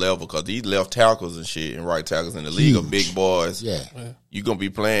another level, because these left tackles and shit and right tackles in the league are big boys. Yeah. You're going to be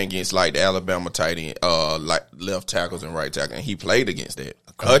playing against like the Alabama tight end, like left tackles and right tackles, and he played against that.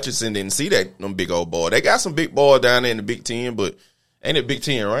 Okay. Hutchinson didn't see them big old boys. They got some big boys down there in the Big Ten, but ain't it Big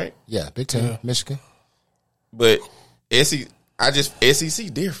Ten, right? Yeah, Big Ten, Michigan. But SEC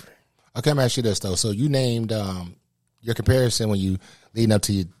different. Okay, I'm going to ask you this, though. So you named your comparison when you leading up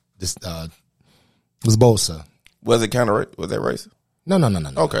to this was Bosa. Was that racist? No.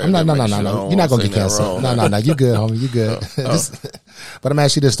 Okay. No. You're not going to get canceled. No. You good, homie. You good. But I'm going to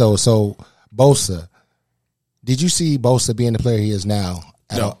ask you this, though. So Bosa, did you see Bosa being the player he is now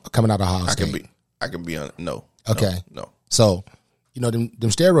coming out of Ohio State? I can be on no. Okay. No. So, them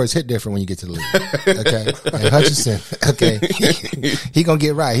steroids hit different when you get to the league. Okay. And Hutchinson, okay, he gonna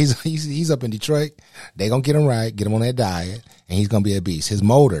get right. He's up in Detroit. They gonna get him right, get him on that diet, and he's gonna be a beast. His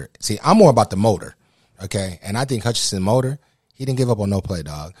motor. See, I'm more about the motor. Okay. And I think Hutchinson motor, he didn't give up on no play,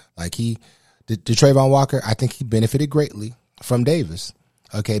 dog. Like the Trayvon Walker, I think he benefited greatly from Davis.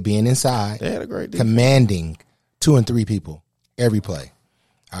 Okay. Being inside. They had a great defense. Commanding 2 and 3 people every play.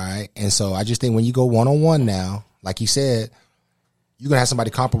 All right. And so I just think when you go one-on-one now, like he said, you're going to have somebody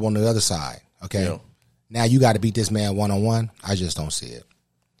comparable on the other side, okay? Yeah. Now you got to beat this man one-on-one. I just don't see it.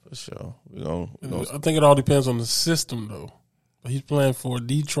 For sure. I think it all depends on the system, though. But he's playing for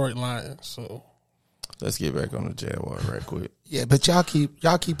Detroit Lions, so. Let's get back on the Jaguars right quick. Yeah, but y'all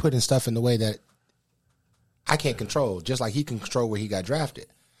keep putting stuff in the way that I can't control, just like he can control where he got drafted.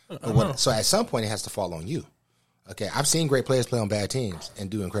 So at some point it has to fall on you, Okay, I've seen great players play on bad teams and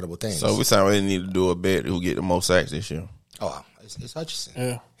do incredible things. So we sound really need to do a bet who get the most sacks this year. Oh, it's Hutchinson.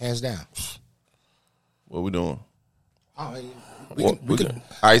 Yeah. Hands down. What we doing? Oh, We can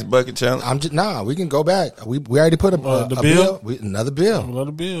ice bucket challenge. We can go back. We already put a bill? another bill.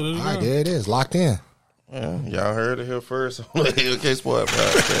 Another bill. All right, there it is, locked in. Yeah, y'all heard it here first. Okay, Sport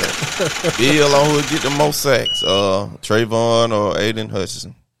Podcast. Bill on who get the most sacks. Trayvon or Aiden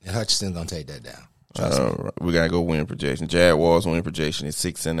Hutchinson. And Hutchinson's gonna take that down. We gotta go win projection. Jaguars win projection is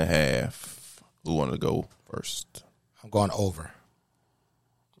 6.5. Who wanted to go first? I'm going over.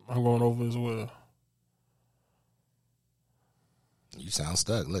 I'm going over as well. You sound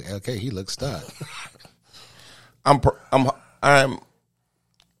stuck. Look, LK, he looks stuck. I'm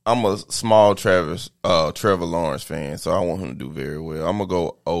a small Trevor Lawrence fan, so I want him to do very well. I'm gonna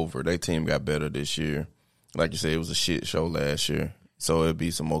go over. Their team got better this year. Like you said, it was a shit show last year, so it'll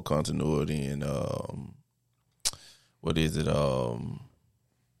be some more continuity and what is it? When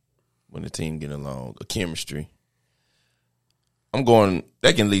the team get along, a chemistry. I'm going.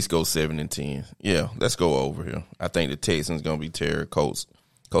 They can at least go 7-10. Yeah, let's go over here. I think the Texans gonna be terrible. Colts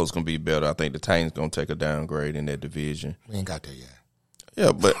gonna be better. I think the Titans gonna take a downgrade in that division. We ain't got there yet.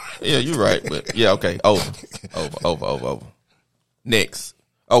 Yeah, but yeah, you're right. But yeah, okay, over. Next,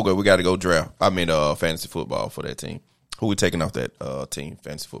 okay, we got to go draft. I mean, fantasy football for that team. Who we taking off that team,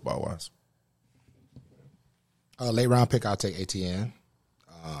 fantasy football wise? Late round pick, I'll take ATN.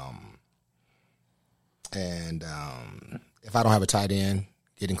 And if I don't have a tight end,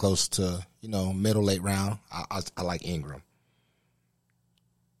 getting close to middle late round, I like Ingram.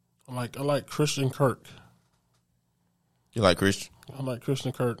 I like Christian Kirk. You like Christian? I like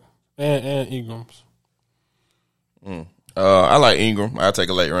Christian Kirk and Ingrams. I like Ingram. I'll take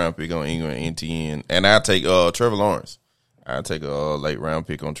a late round pick on Ingram and NTN. And I'll take Trevor Lawrence. I'll take a late round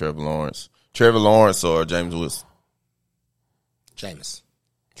pick on Trevor Lawrence. Trevor Lawrence or James Wilson? Jameis.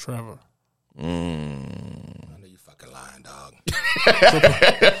 Trevor. I know you fucking lying, dog.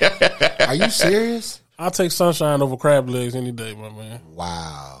 Are you serious? I'll take Sunshine over crab legs any day, my man.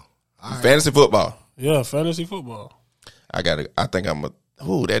 Wow. All right. Fantasy football. Yeah, fantasy football.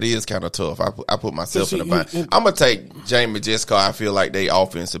 That is kind of tough. I put myself in the bind. I'm going to take Jamie just because I feel like their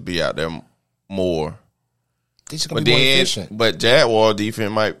offense will be out there more. But then, more efficient. But Jaguar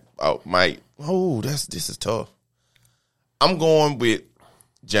defense this is tough. I'm going with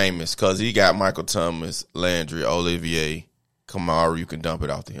Jameis because he got Michael Thomas, Landry, Olivier, Kamara. You can dump it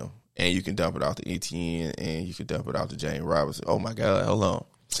off to him. And you can dump it off to ETN, and you can dump it off to James Robinson. Oh, my God, hold on.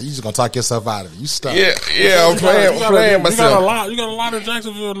 So you just going to talk yourself out of it. You stuck. Yeah, I'm playing myself. You got a lot of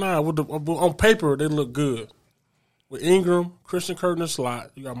Jacksonville now. On paper, they look good. With Ingram, Christian Kirk in the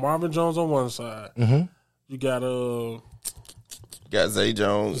slot. You got Marvin Jones on one side. Mm-hmm. You got Zay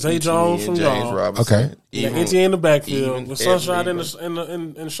Jones. Zay Jones from James y'all. Robinson. Okay. NT in the backfield. With Sunshine in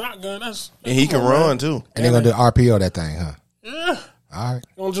the shotgun. That's and he can run, too. And they're going to do RPO that thing, huh? Yeah. All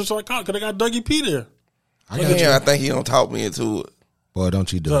right. Just like because they got Dougie P there. I think he don't talk me into it. Boy,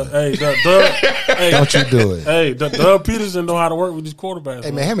 don't you do it. Hey, don't you do it. Hey, Doug Peterson know how to work with these quarterbacks.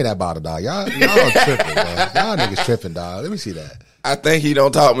 Hey, man, hand me that bottle, dog. Y'all tripping, man. Y'all niggas tripping, dog. Let me see that. I think he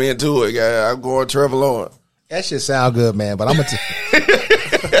don't talk me into it, guy. I'm going Trevor Lawrence. That shit sound good, man, but I'm going to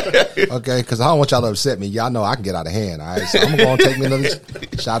okay, because I don't want y'all to upset me. Y'all know I can get out of hand, all right? So I'm going to take me another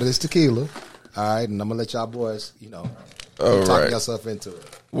shot of this tequila, all right? And I'm going to let y'all boys, talk yourself into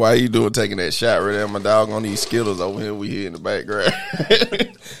it. Why you taking that shot right there? My dog on these Skittles over here. We here in the background.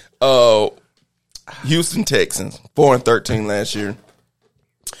 Houston Texans, 4-13 last year.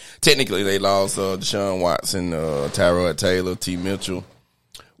 Technically, they lost Deshaun Watson, Tyrod Taylor, T. Mitchell,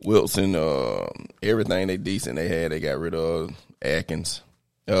 Wilson, everything they decent they had. They got rid of Atkins.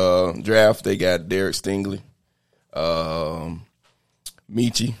 Draft, they got Derek Stingley,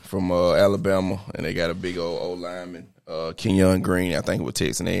 Michi from Alabama, and they got a big old lineman. Kenyon Green, I think it was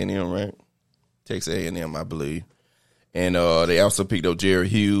Texas A&M, right? Texas A&M, I believe. And they also picked up Jerry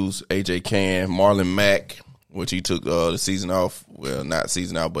Hughes, A.J. Cann, Marlon Mack, which he took the season off. Well, not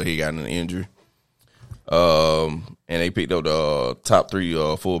season off, but he got an injury. And they picked up the top three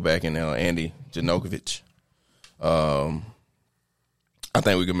fullback in Andy Janokovic. I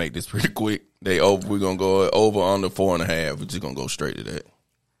think we can make this pretty quick. We're going to go over under 4.5. We're just going to go straight to that.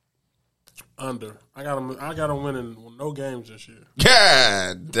 Under. I got them winning no games this year.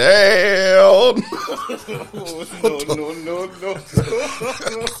 God damn.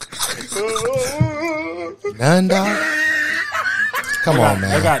 None, dog? Come on, man.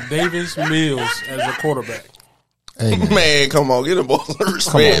 They got Davis Mills as a quarterback. Hey, man, come on. Get him more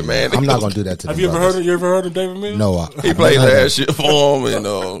respect, man. I'm not going to do that to Have you ever heard of David Mills? No. He played last year for him.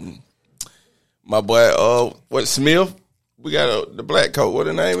 And My boy, what Smith? We got the black coat. What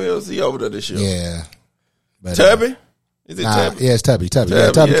the name is? He over there this year. Yeah. But, Tubby? Is it Tubby? Yeah, it's Tubby.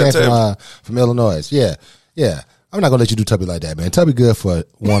 Yeah, Tubby came from Illinois. Yeah. I'm not gonna let you do Tubby like that, man. Tubby good for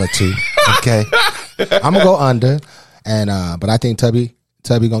 1 or 2. Okay. I'm gonna go under, and but I think Tubby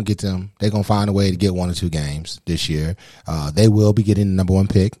gonna get them. They're gonna find a way to get 1 or 2 games this year. They will be getting the number 1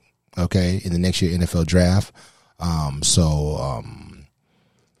 pick. Okay, in the next year NFL draft.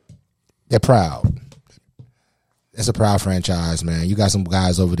 They're proud. It's a proud franchise, man. You got some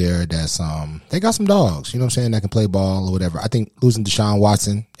guys over there that's they got some dogs, you know what I'm saying, that can play ball or whatever. I think losing Deshaun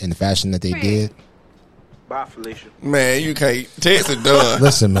Watson in the fashion that they did. Bye, Felicia. Man, you can't. Texas done.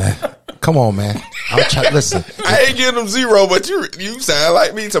 Listen, man. Come on, man. Listen. I ain't giving them 0, but you sound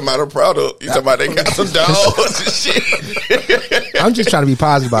like me talking about a product. You talking about they got some dogs and shit. I'm just trying to be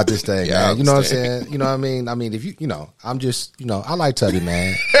positive about this thing, Yeah, man. You know what I'm saying? You know what I mean? I mean, if I'm just, I like Tubby,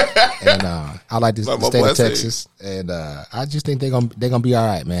 man. And I like the state of Texas. And I just think they're gonna be all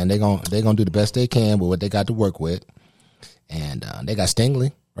right, man. They're gonna do the best they can with what they got to work with. And they got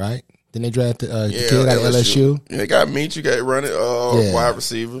Stingley, right? Then they drafted the kid out of LSU. Yeah, they got Meach. You got running wide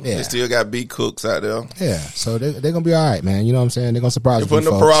receiver. Yeah. They still got B Cooks out there. Yeah, so they're going to be all right, man. You know what I'm saying? They're going to surprise a few folks.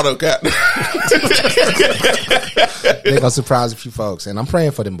 They're putting the product out. They're going to surprise a few folks, and I'm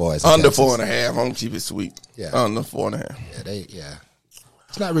praying for them boys. Under 4.5. I'm going to keep it sweet. Yeah. Under 4.5. Yeah,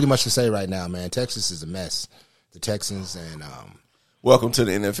 It's not really much to say right now, man. Texas is a mess. The Texans and welcome to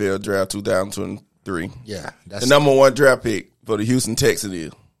the NFL Draft 2023. Yeah. That's the number 1 draft pick for the Houston Texans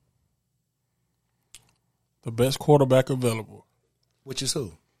is the best quarterback available. Which is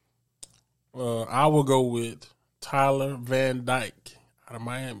who? I will go with Tyler Van Dyke out of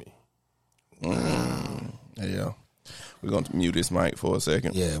Miami. Yeah. We're going to mute this mic for a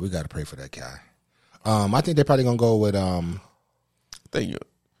second. Yeah, we got to pray for that guy. I think they're probably going to go with I think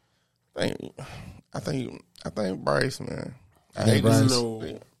Bryce, man. I think Bryce?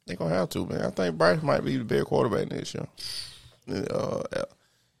 They're going to have to, man. I think Bryce might be the better quarterback next year.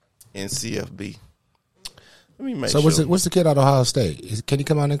 In CFB. So what's the kid out of Ohio State? Can he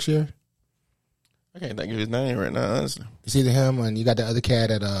come out next year? I can't think of his name right now, honestly. It's either him and you got the other cat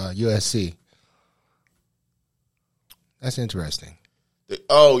at USC. That's interesting.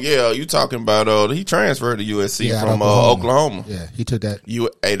 Oh, yeah. You talking about he transferred to USC from Oklahoma. Yeah, he took that.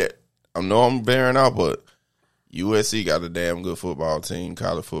 I know I'm bearing out, but USC got a damn good football team,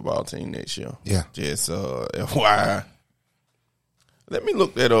 college football team next year. Yeah. Just FYI. Let me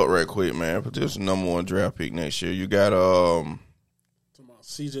look that up right quick, man. But this is the number 1 draft pick next year. You got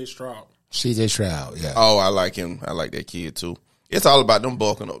C.J. Stroud. C.J. Stroud, yeah. Oh, I like him. I like that kid too. It's all about them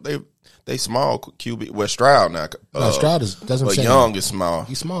bulking up. They small QB. Well, Stroud now. Stroud doesn't. But Young is small.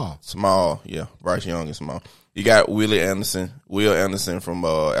 He's small. Small, yeah. Bryce Young is small. You got Will Anderson from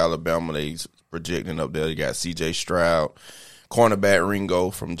Alabama. They's projecting up there. You got C.J. Stroud, cornerback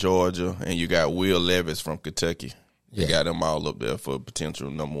Ringo from Georgia, and you got Will Levis from Kentucky. You got them all up there for potential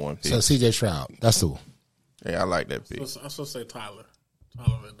number 1 pick. So C.J. Stroud, that's who. Yeah, I like that pick. I still say Tyler.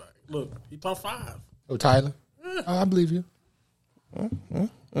 Tyler Van Dyke. Look, he top 5. Oh, Tyler? Yeah. Oh, I believe you.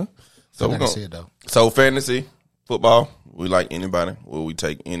 So we're gonna see it though. So fantasy football, we like anybody? Will we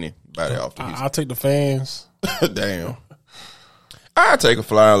take anybody off the I'll take the fans. Damn. I take a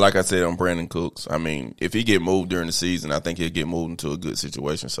flyer, like I said, on Brandon Cooks. I mean, if he get moved during the season, I think he'll get moved into a good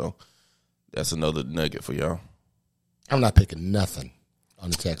situation. So that's another nugget for y'all. I'm not picking nothing on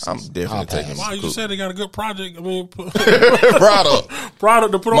the Texans. I'm definitely taking. Why you said they got a good project? I mean, product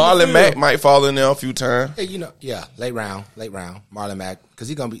to put on Marlon the field. Mack might fall in there a few times. Hey, late round, Marlon Mack, because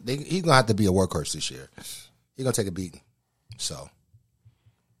he's gonna have to be a workhorse this year. He's gonna take a beating. So,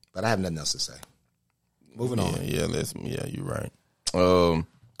 but I have nothing else to say. Moving on. Yeah, you're right.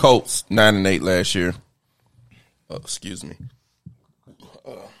 Colts 9-8 last year. Excuse me.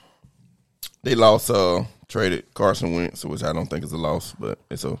 They lost. Traded Carson Wentz, which I don't think is a loss, but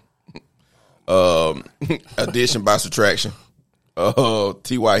it's a addition by subtraction.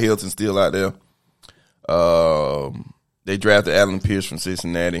 T.Y. Hilton still out there. They drafted Alan Pierce from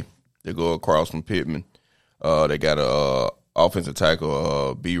Cincinnati. They go across from Pittman. They got a offensive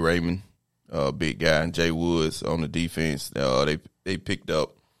tackle, B. Raymond, big guy, and Jay Woods on the defense. They picked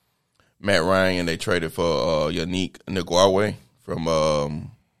up Matt Ryan, and they traded for Yannick Ngakoue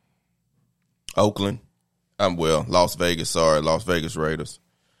from Oakland. Las Vegas Raiders.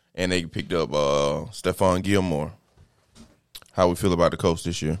 And they picked up Stephon Gilmore. How we feel about the Colts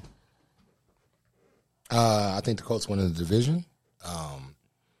this year? I think the Colts won the division.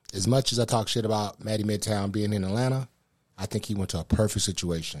 As much as I talk shit about Matty Midtown being in Atlanta, I think he went to a perfect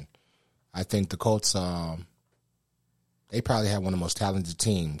situation. I think the Colts, they probably have one of the most talented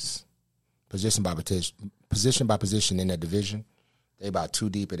teams position by position in that division. They about 2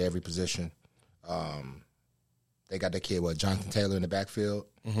 deep at every position. They got that kid, Jonathan Taylor in the backfield.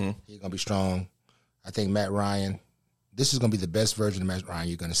 Mm-hmm. He's going to be strong. I think Matt Ryan, this is going to be the best version of Matt Ryan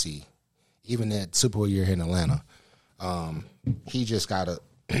you're going to see, even that Super Bowl year here in Atlanta. He just got to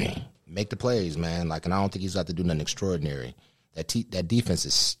make the plays, man. Like, and I don't think he's got to do nothing extraordinary. That defense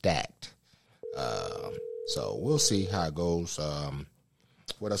is stacked. So we'll see how it goes.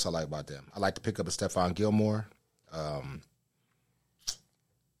 What else I like about them? I like to pick up a Stephon Gilmore.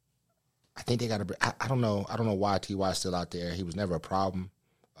 I think they got to. I don't know why T.Y. is still out there. He was never a problem.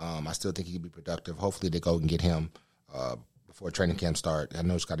 I still think he could be productive. Hopefully, they go and get him before training camp start. I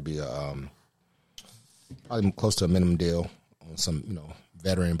know it's got to be probably close to a minimum deal on some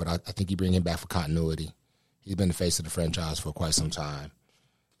veteran, but I think you bring him back for continuity. He's been the face of the franchise for quite some time,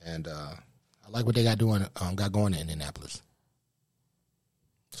 and I like what they got going in Indianapolis.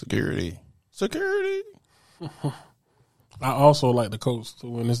 Security. I also like the Colts to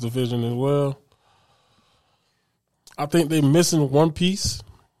win this division as well. I think they're missing one piece,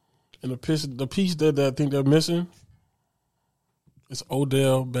 and the piece that I think they're missing is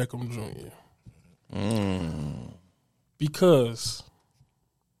Odell Beckham Jr. Because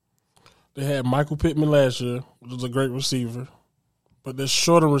they had Michael Pittman last year, which was a great receiver, but they're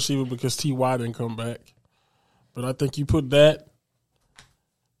short on receiver because T.Y. didn't come back. But I think you put that,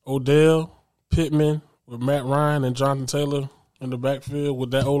 Odell, Pittman, with Matt Ryan and Jonathan Taylor in the backfield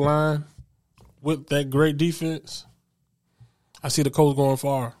with that O-line, with that great defense, I see the Colts going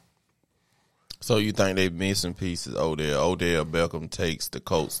far. So you think they missing pieces? Odell Beckham takes the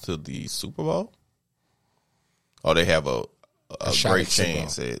Colts to the Super Bowl? Or they have a great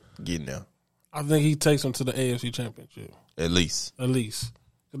chance at getting there? I think he takes them to the AFC Championship. At least.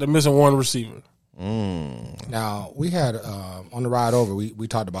 They're missing one receiver. Now, we had, on the ride over, we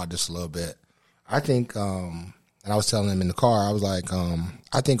talked about this a little bit. I think, and I was telling him in the car, I was like,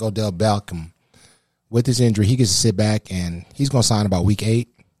 I think Odell Beckham, with his injury, he gets to sit back and he's going to sign about week 8.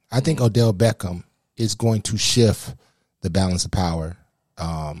 I think Odell Beckham is going to shift the balance of power.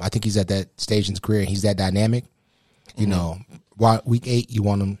 I think he's at that stage in his career. He's that dynamic. Week 8, you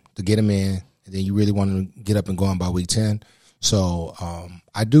want him to get him in, and then you really want him to get up and go on by week 10. So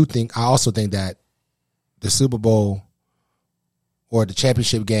I also think that the Super Bowl or the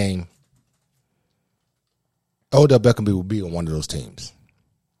championship game, Odell Beckham will be on one of those teams,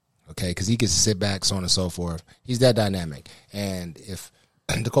 okay? Because he gets to sit back, so on and so forth. He's that dynamic. And if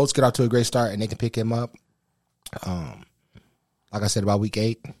the Colts get out to a great start and they can pick him up, like I said, about week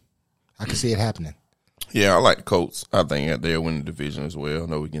 8, I can see it happening. Yeah, I like the Colts. I think they'll win the division as well. I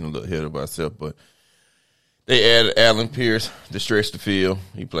know we're getting a little ahead of ourselves, but they added Allen Pierce to stretch the field.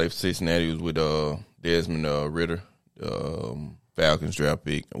 He played for Cincinnati. He was with Desmond Ritter, Falcons draft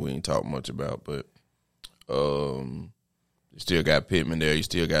pick. We ain't talk much about, but you still got Pittman there. You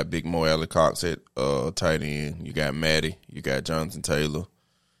still got Big Mo Alley-Cox at tight end. You got Matty. You got Jonathan Taylor.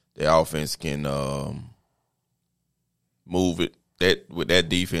 The offense can move it. With that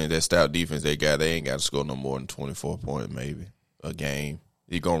defense, that stout defense they got, they ain't got to score no more than 24 points maybe a game.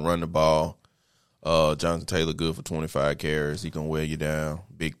 He going to run the ball. Jonathan Taylor good for 25 carries. He going to wear you down.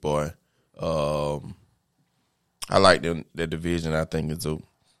 Big boy. I like that division. I think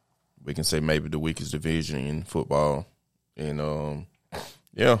we can say maybe the weakest division in football. And,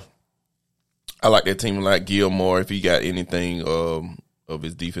 yeah, I like that team. I like Gilmore. If he got anything of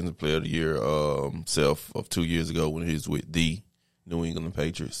his defensive player of the year self of 2 years ago when he was with the New England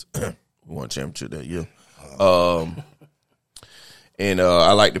Patriots. We won a championship that year. And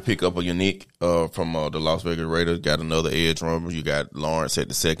I like to pick up a unique from the Las Vegas Raiders. Got another edge rumble. You got Lawrence at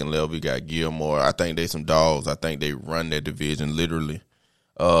the second level. You got Gilmore. I think they some dogs. I think they run that division literally.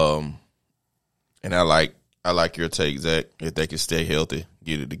 And I like your take, Zach. If they can stay healthy,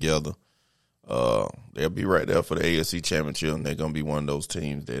 get it together, they'll be right there for the AFC Championship. And they're gonna be one of those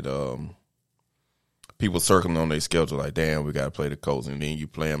teams that people circling on their schedule like, damn, we got to play the Colts, and then you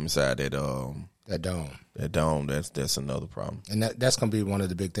play them inside that dome. That dome, that's another problem. And that's going to be one of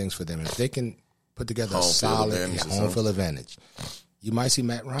the big things for them. If they can put together a solid home field advantage, you might see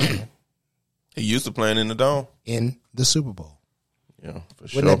Matt Ryan. He used to playing in the dome. In the Super Bowl. Yeah, for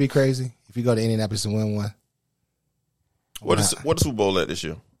sure. Wouldn't that be crazy if you go to Indianapolis and win one? What is the Super Bowl at this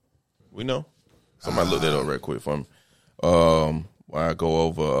year? We know? Somebody look that up right quick for me. I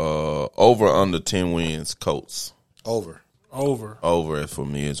go over under 10 wins, Colts. Over For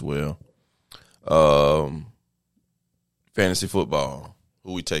me as well. Fantasy football.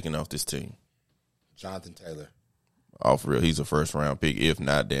 Who we taking off this team? Jonathan Taylor. Off real, he's a first round pick, if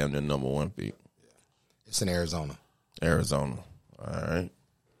not damn near number 1 pick. It's in Arizona. All right.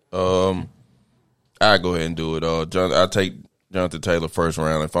 I go ahead and do it. I take Jonathan Taylor first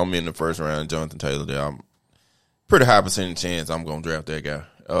round. If I'm in the first round, Jonathan Taylor, there, I'm pretty high percentage chance I'm gonna draft that guy.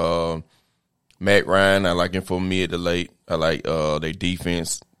 Matt Ryan, I like him for mid to late. I like their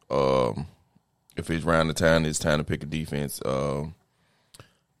defense. If it's round the time, it's time to pick a defense.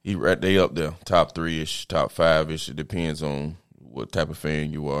 They up there, top 3-ish, top 5-ish. It depends on what type of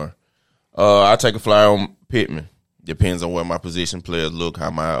fan you are. I take a flyer on Pittman. Depends on where my position players look, how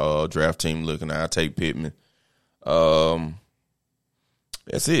my draft team looking. I take Pittman. That's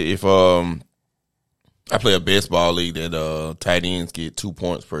it. If I play a best ball league that tight ends get 2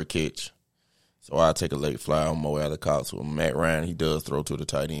 points per catch, so I take a late flyer on Mo Alley-Cox with Matt Ryan. He does throw to the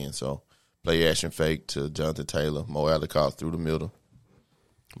tight end, so play action fake to Jonathan Taylor, Mo Alley-Cox through the middle.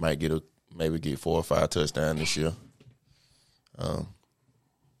 Might maybe get 4 or 5 touchdowns this year.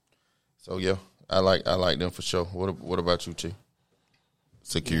 So yeah, I like them for sure. What about you, Chief?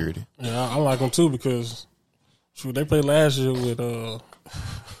 Security. Yeah, I like them too because they played last year with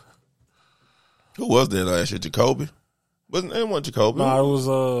who was there last year? Jacoby? It wasn't Jacoby. No, it was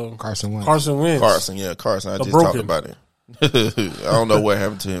Carson Wentz. Carson. I just talked about it. I don't know what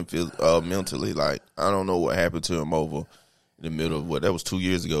happened to him mentally. Like, I don't know what happened to him over in the middle of that was 2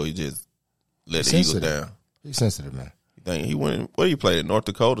 years ago. He just let the Eagles down. He's sensitive, man. You think he went? Where he played at North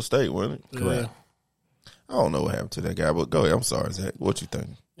Dakota State, wasn't it? Correct. I don't know what happened to that guy, but go ahead. I'm sorry, Zach. What you think?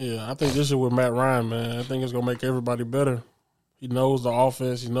 Yeah, I think this year with Matt Ryan, man, I think it's gonna make everybody better. He knows the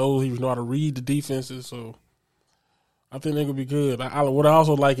offense. He knows how to read the defenses. So I think they're gonna be good. What I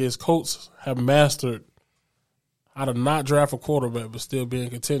also like is Colts have mastered how to not draft a quarterback but still be in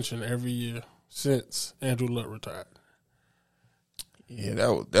contention every year since Andrew Luck retired. Yeah,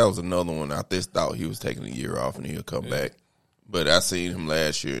 that was another one. I just thought he was taking a year off and he'll come back. But I seen him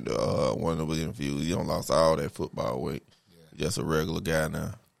last year in one of the interviews. He lost all that football weight. Yeah. Just a regular guy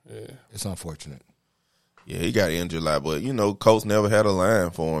now. Yeah, it's unfortunate. Yeah, he got injured a lot, but Colts never had a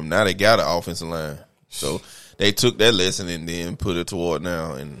line for him. Now they got an offensive line, so they took that lesson and then put it toward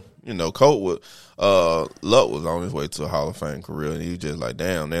now. And Luck was on his way to a Hall of Fame career, and he was just like,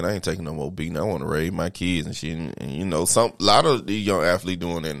 "Damn, man, I ain't taking no more beating. I want to raise my kids and shit." And a lot of these young athletes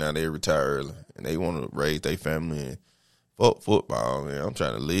doing that now. They retire early and they want to raise their family and fuck football. Man, I'm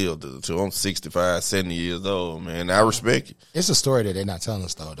trying to live till I'm 65, 70 years old. Man, I respect it. It's a story that they're not telling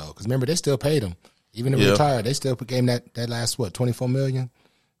us though, because remember they still paid him. Even if he retired, they still gave him that last $24 million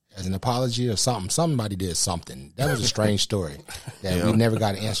as an apology or something. Somebody did something. That was a strange story that we never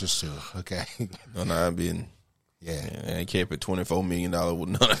got answers to. Okay, none of our business. Yeah, and kept it $24 million with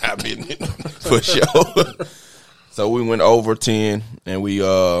none of our business for sure. So we went over 10, and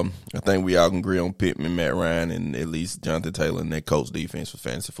I think we all can agree on Pittman, Matt Ryan, and at least Jonathan Taylor and that Colts defense for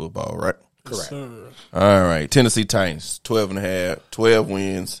fantasy football, right? Correct. All right, Tennessee Titans, 12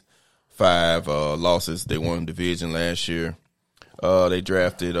 wins. 5 losses. They won division last year. They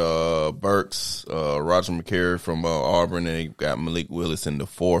drafted Burks, Roger McCary from Auburn, and they got Malik Willis in the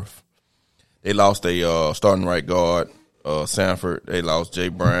 4th. They lost a starting right guard, Sanford. They lost Jay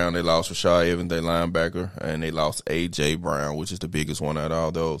Brown. They lost Rashad Evans, their linebacker, and they lost A.J. Brown, which is the biggest one out of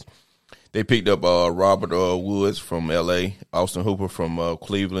all those. They picked up Robert Woods from L.A., Austin Hooper from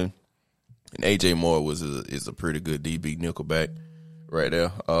Cleveland, and A.J. Moore is a pretty good DB nickelback. Right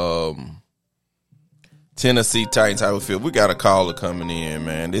there. Tennessee Titans, how we feel. We got a caller coming in,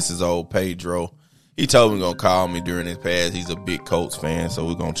 man. This is old Pedro. He told me he going to call me during his pass. He's a big Colts fan, so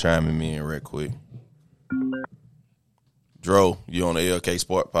we're going to chime him in real quick. Dro, you on the LK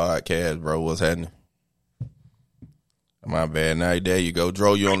Sport Podcast, bro. What's happening? My bad. Now, there you go.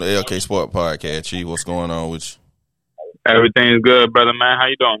 Dro, you on the LK Sport Podcast. Chief, what's going on with you? Everything's good, brother, man. How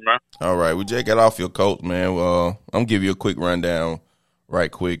you doing, bro? All right. We just got off your Colts, man. I'm going to give you a quick rundown. Right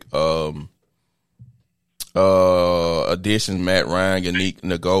quick. Additions, Matt Ryan, Yannick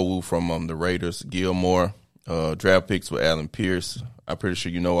Ngakoue from the Raiders, Gilmore, draft picks with Alan Pierce. I'm pretty sure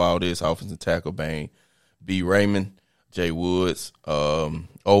you know all this. Offensive tackle, Bain, B. Raymond, Jay Woods,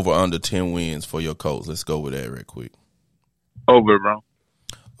 over under 10 wins for your Colts. Let's go with that real quick. Over, bro.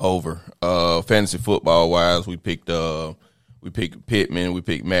 Over. Fantasy football wise, we picked Pittman, we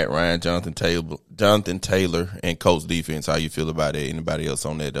picked Matt Ryan, Jonathan Taylor, and Colts defense. How you feel about it? Anybody else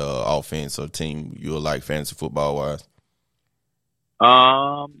on that offense or team you would like fantasy football wise?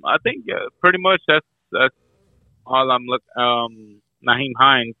 I think pretty much that's all I'm looking. Naheem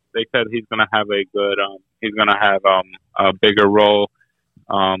Hines, they said he's gonna have a good. He's gonna have a bigger role.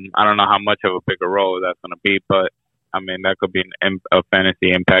 I don't know how much of a bigger role that's gonna be, but I mean that could be a fantasy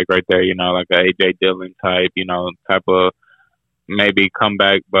impact right there. Like a AJ Dillon type. Type of maybe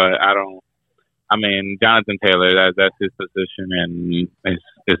comeback, but I I mean, Jonathan Taylor, that's his position, and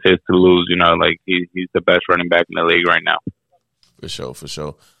it's his to lose. You know, like he's the best running back in the league right now. For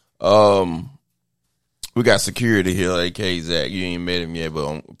sure. We got security here, a.k.a. Zack. You ain't met him yet, but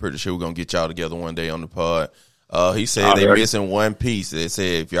I'm pretty sure we're going to get y'all together one day on the pod. He said they're missing one piece. They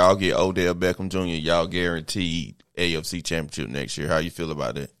said if y'all get Odell Beckham Jr., y'all guaranteed AFC Championship next year. How you feel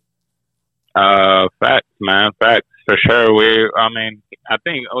about that? Facts, man. Facts. For sure. I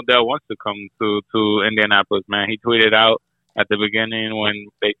think Odell wants to come to Indianapolis, man. He tweeted out at the beginning when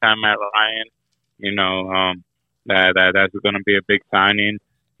they signed Matt Ryan, you know, that's going to be a big signing.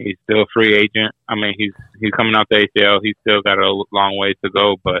 He's still a free agent. I mean, he's coming off the ACL. He's still got a long ways to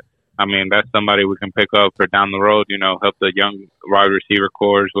go, but I mean, that's somebody we can pick up for down the road, you know, help the young wide receiver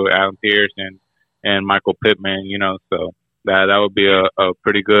corps with Alan Pierce and Michael Pittman, you know, so that would be a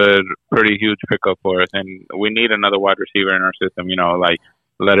pretty huge pickup for us. And we need another wide receiver in our system, you know, like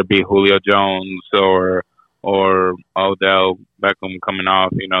let it be Julio Jones or Odell Beckham coming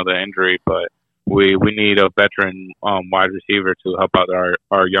off, you know, the injury, but we need a veteran wide receiver to help out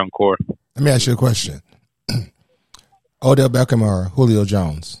our young core. Let me ask you a question. Odell Beckham or Julio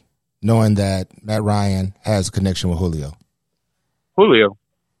Jones, knowing that Matt Ryan has a connection with Julio? Julio.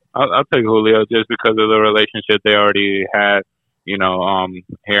 I'll take Julio just because of the relationship they already had, you know,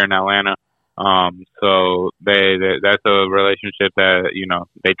 here in Atlanta. So that's a relationship that, you know,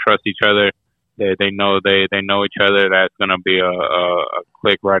 they trust each other. They know each other. That's gonna be a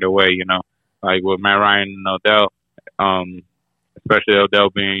click right away, you know. Like with Matt Ryan and Odell, especially Odell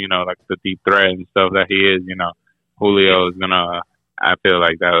being, you know, like the deep threat and stuff that he is, you know, Julio is gonna. I feel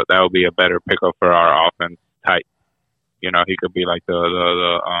like that would be a better pickup for our offense type. You know, he could be like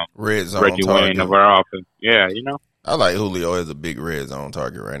the red zone Reggie target Wayne of our offense. Yeah, you know. I like Julio as a big red zone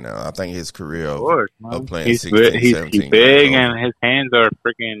target right now. I think his career of playing he's 16, he's 17. He's big and his hands are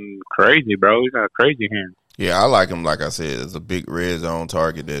freaking crazy, bro. He's got crazy hands. Yeah, I like him, like I said, as a big red zone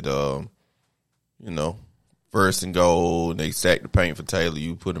target that, you know, first and goal, they stack the paint for Taylor.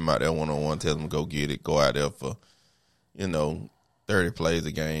 You put him out there one-on-one, tell him to go get it, go out there for, you know, 30 plays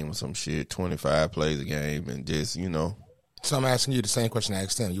a game or some shit, 25 plays a game, and just, you know. So I'm asking you the same question I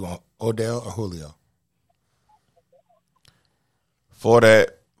asked him. You want Odell or Julio? For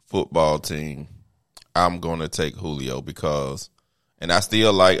that football team, I'm going to take Julio because, and I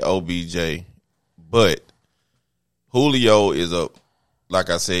still like OBJ, but Julio is like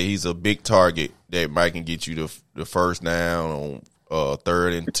I said, he's a big target that might can get you the first down on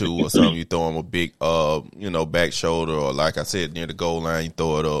 3rd and 2 or something. You throw him a big, you know, back shoulder, or like I said, near the goal line, you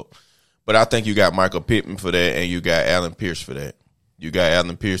throw it up. But I think you got Michael Pittman for that, and you got Alan Pierce for that. You got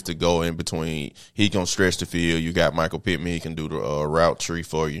Alan Pierce to go in between. He can stretch the field. You got Michael Pittman. He can do the route tree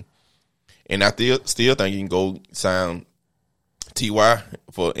for you. And I still think you can go sign T.Y.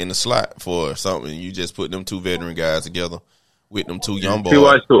 in the slot for something. You just put them two veteran guys together with them two young boys.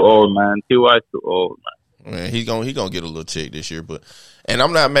 T.Y.'s too old, man. T.Y.'s too old, man. Man, he gonna get a little check this year, and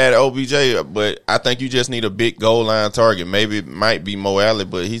I'm not mad at OBJ, but I think you just need a big goal line target. Maybe it might be Mo Alley,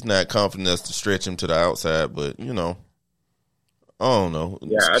 but he's not confident enough to stretch him to the outside. But you know, I don't know.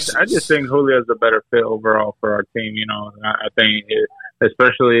 Yeah, I just think Julio's a better fit overall for our team. You know, I think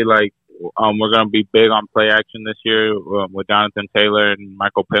especially like we're gonna be big on play action this year with Jonathan Taylor and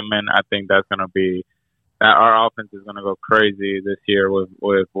Michael Pittman. I think that's gonna be that our offense is gonna go crazy this year with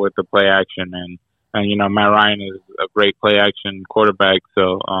the play action and you know, Matt Ryan is a great play action quarterback,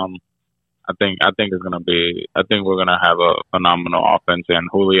 so I think it's gonna be. I think we're gonna have a phenomenal offense, and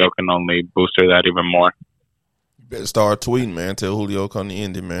Julio can only booster that even more. You better start tweeting, man. Tell Julio come to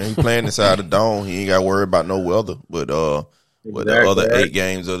Indy, man. He playing inside the dome. He ain't got to worry about no weather. But with the other 8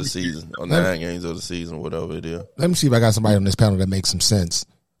 games of the season or 9 games of the season, whatever it is. Let me see if I got somebody on this panel that makes some sense.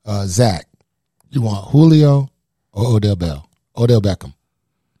 Zach, you want Julio or Odell Beckham?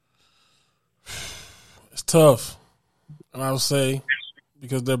 It's tough, and I would say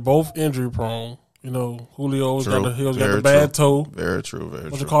because they're both injury prone. You know, Julio's got the bad toe. Very true.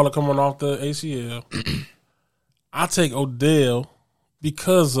 What you call it, coming off the ACL. I take Odell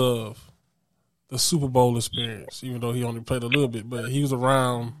because of the Super Bowl experience, even though he only played a little bit, but he was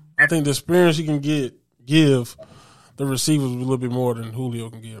around. I think the experience he can give the receivers a little bit more than Julio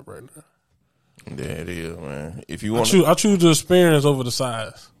can give right now. Yeah, it is, man. If you want, I choose the experience over the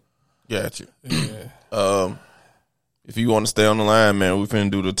size. Got you. Yeah. If you want to stay on the line, man, we finna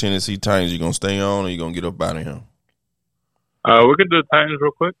do the Tennessee Titans. You gonna stay on, or you gonna get up out of here? We can do the Titans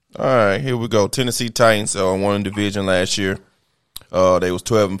real quick. All right, here we go. Tennessee Titans won the division last year. They was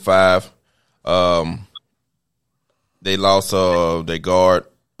 12-5. They lost their guard,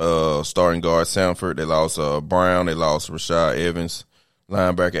 starting guard Sanford. They lost Brown. They lost Rashad Evans.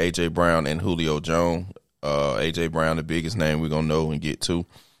 linebacker A.J. Brown and Julio Jones. A.J. Brown, the biggest name we're going to know and get to.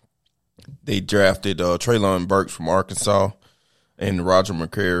 They drafted Treylon Burks from Arkansas and Roger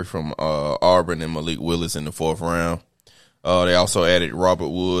McCreary from Auburn and Malik Willis in the 4th round. They also added Robert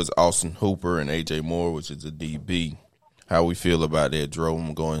Woods, Austin Hooper, and A.J. Moore, which is a DB. How we feel about that, Dro?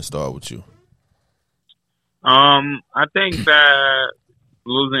 I'm going to start with you. I think that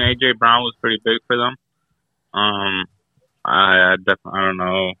losing A.J. Brown was pretty big for them. I definitely don't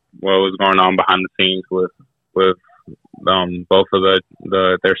know what was going on behind the scenes with both of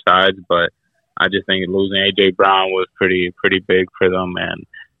their sides, but I just think losing A.J. Brown was pretty big for them, and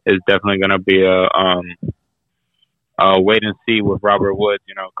it's definitely going to be a wait and see with Robert Woods.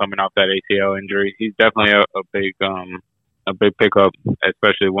 Coming off that ACL injury, he's definitely a big pickup,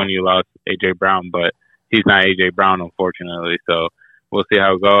 especially when you lost A.J. Brown, but he's not A.J. Brown, unfortunately. So we'll see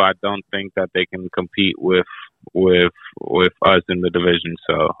how it goes. I don't think that they can compete with us in the division.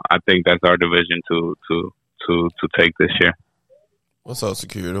 So I think that's our division to take this year. What's up,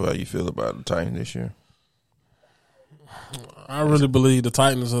 Security? How you feel about the Titans this year? I really believe the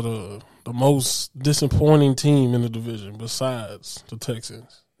Titans are the most disappointing team in the division besides the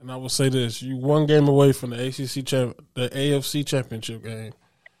Texans. And I will say this: you one game away from the AFC Championship game,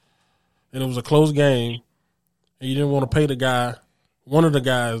 and it was a close game, and you didn't want to pay one of the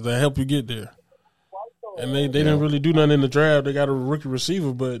guys that helped you get there. And they didn't really do nothing in the draft. They got a rookie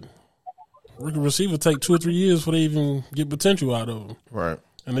receiver, but rookie receiver take 2 or 3 years before they even get potential out of him. Right.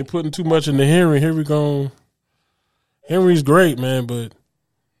 And they putting too much into Henry. Henry's great, man, but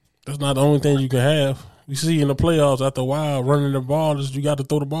that's not the only thing you can have. We see in the playoffs after a while running the ball, you got to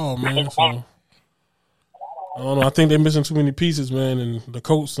throw the ball, man. So I don't know. I think they're missing too many pieces, man, and the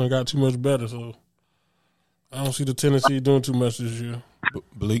Colts done got too much better. So I don't see the Tennessee doing too much this year.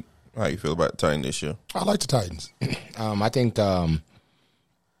 Bleak, how you feel about the Titans this year? I like the Titans. I think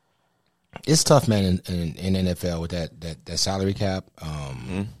it's tough, man, in NFL with that salary cap.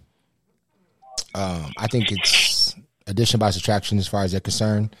 I think it's addition by subtraction as far as they're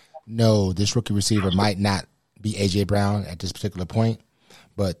concerned. No, this rookie receiver might not be A.J. Brown at this particular point,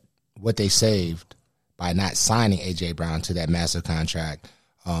 but what they saved by not signing A.J. Brown to that massive contract,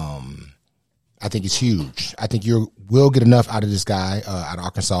 I think it's huge. I think you will get enough out of this guy out of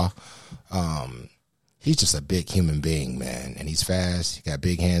Arkansas. He's just a big human being, man, and he's fast. He got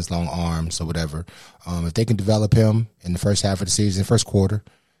big hands, long arms, or whatever. If they can develop him in the first half of the season, first quarter,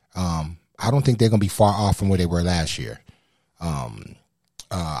 I don't think they're going to be far off from where they were last year.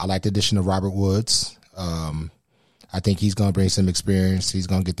 I like the addition of Robert Woods. I think he's going to bring some experience. He's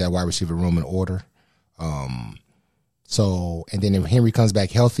going to get that wide receiver room in order. And then if Henry comes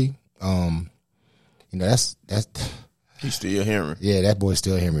back healthy, that's he's still Henry. Yeah, that boy's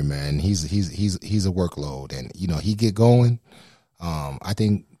still Henry, man. He's a workload, and he get going. I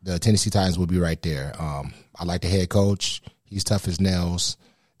think the Tennessee Titans will be right there. I like the head coach. He's tough as nails.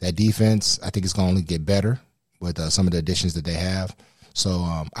 That defense, I think it's going to only get better with some of the additions that they have. So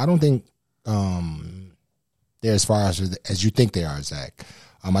I don't think they're as far as you think they are, Zach.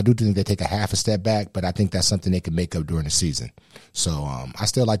 I do think they take a half a step back, but I think that's something they can make up during the season. So I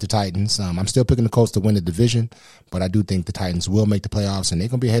still like the Titans. I'm still picking the Colts to win the division, but I do think the Titans will make the playoffs, and they're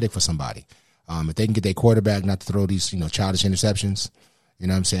going to be a headache for somebody. If they can get their quarterback not to throw these childish interceptions, you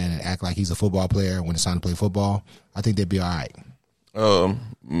know what I'm saying, and act like he's a football player when it's time to play football, I think they'd be all right.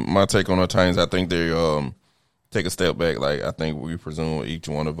 My take on the Titans, I think they take a step back. Like I think we presume each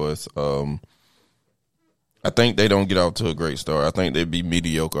one of us. I think they don't get off to a great start. I think they'd be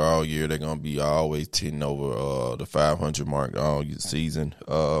mediocre all year. They're gonna be always 10 over the 500 mark all season.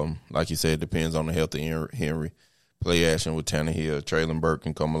 Like you said, it depends on the health of Henry. Play action with Tannehill. Treylon Burke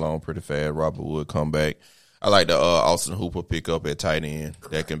can come along pretty fast. Robert Wood come back. I like the Austin Hooper pick up at tight end.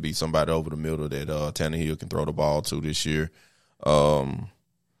 That can be somebody over the middle that Tannehill can throw the ball to this year. Their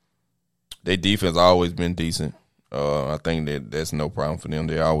defense always been decent. I think that's no problem for them.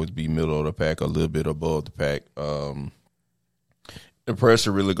 They always be middle of the pack, a little bit above the pack. The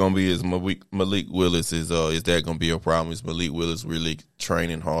pressure really gonna be is Malik Willis. Is that gonna be a problem? Is Malik Willis really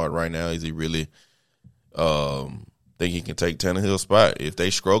training hard right now? Is he really think he can take Tannehill's spot? If they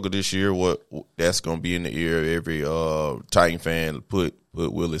struggle this year, that's gonna be in the ear of every Titan fan. Put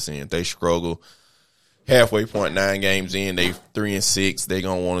Willis in. If they struggle. Halfway point, 9 games in, they 3-6. They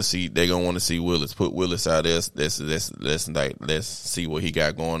gonna want to see Willis. Put Willis out there. Let's see what he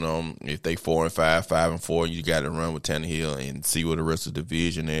got going on. If they 4-5, 5-4, you got to run with Tannehill and see what the rest of the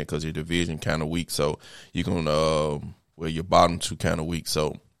division is, because your division kind of weak. So you can your bottom two kind of weak.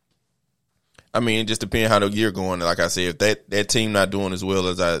 So I mean, it just depends how the year going. Like I said, if that team not doing as well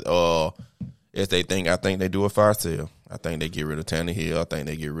as they think, I think they do a fire sale. I think they get rid of Tannehill. I think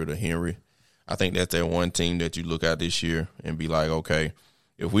they get rid of Henry. I think that's that one team that you look at this year and be like, okay,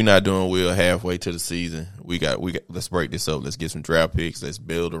 if we're not doing well halfway to the season, we got let's break this up. Let's get some draft picks. Let's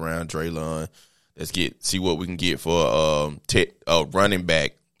build around Draylon. Let's see what we can get for running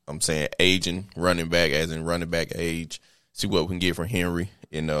back. I'm saying aging running back, as in running back age. See what we can get for Henry,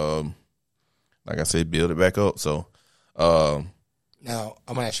 and like I said, build it back up. So now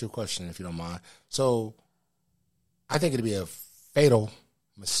I'm gonna ask you a question, if you don't mind. So I think it'd be a fatal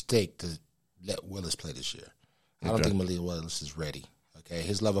mistake to let Willis play this year. I don't think Malik Willis is ready. Okay,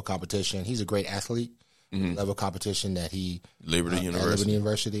 his level of competition, he's a great athlete. Mm-hmm. Level of competition that Liberty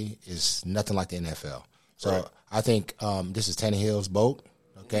University is nothing like the NFL. So I think this is Tannehill's boat.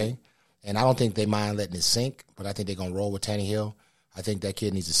 Okay, and I don't think they mind letting it sink, but I think they're gonna roll with Tannehill. I think that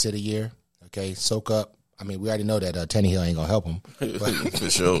kid needs to sit a year. Okay, soak up. I mean, we already know that Tannehill ain't gonna help him. But for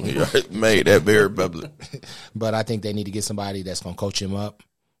sure, he made that very public. But I think they need to get somebody that's gonna coach him up.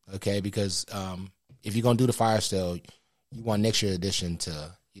 Okay, because if you're gonna do the fire sale, you want next year addition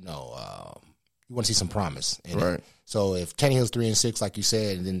to, you want to see some promise in it. So if Tannehill's 3-6, like you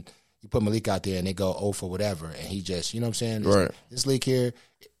said, and then you put Malik out there and they go 0 for whatever, and he just, you know what I'm saying? This league here,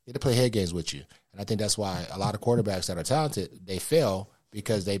 it'll play head games with you. And I think that's why a lot of quarterbacks that are talented, they fail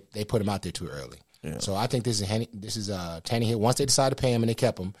because they put him out there too early. Yeah. So I think this is Tannehill. Once they decide to pay him and they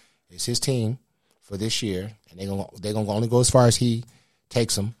kept him, it's his team for this year, and they're gonna only go as far as he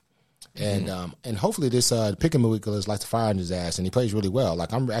takes them. And and hopefully this picking week is like the fire on his ass, and he plays really well.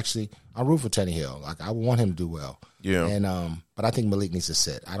 Like I'm rooting for Tannehill. Like I want him to do well. Yeah. And but I think Malik needs to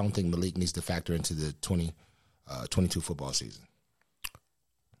sit. I don't think Malik needs to factor into the 22 football season.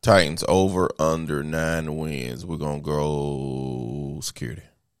 Titans over under 9 wins. We're gonna go security.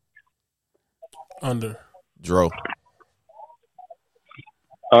 Under. Dro.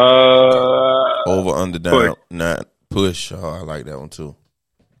 Over under down 9 push. Oh, I like that one too.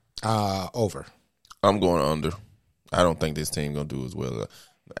 Over. I'm going under. I don't think this team gonna do as well.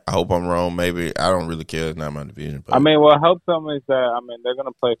 I hope I'm wrong. Maybe I don't really care. It's not my division. But I mean, what helps them is that they're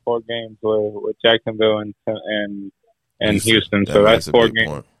gonna play 4 games with Jacksonville and Houston, so that's 4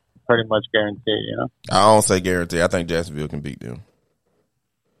 games pretty much guaranteed. You know, I don't say guarantee. I think Jacksonville can beat them.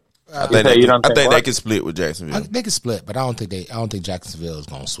 I think they can split with Jacksonville. They can split, but I don't think Jacksonville is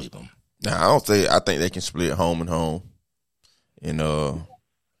gonna sweep them. Nah, I think they can split home and home, and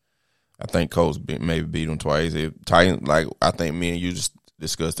I think Colts maybe beat them twice. If Titans, like I think me and you just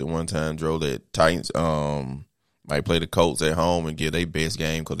discussed it one time, Dro, that Titans might play the Colts at home and get their best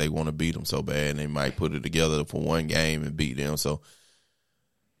game because they want to beat them so bad, and they might put it together for one game and beat them. So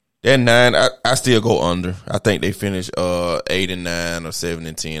that 9, I still go under. I think they finish 8-9 or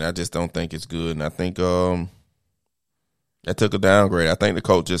 7-10. I just don't think it's good, and I think that took a downgrade. I think the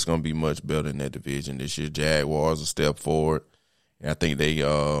Colts just gonna be much better in that division this year. Jaguars a step forward, and I think they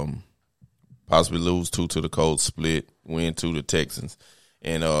possibly lose 2 to the Colts, split, win 2 to the Texans.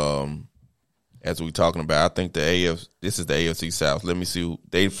 And as we talking about, I think this is the AFC South. Let me see.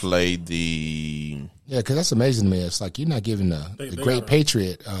 They played the... Yeah, because that's amazing to me. It's like you're not giving the great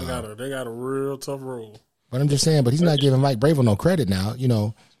Patriot... They got a real tough role. But I'm just saying, but he's not giving Mike Bravel no credit now, you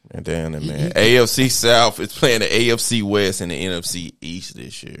know. And damn it, man. AFC South is playing the AFC West and the NFC East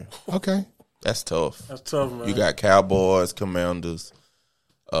this year. Okay. That's tough. That's tough, man. You got Cowboys, Commanders,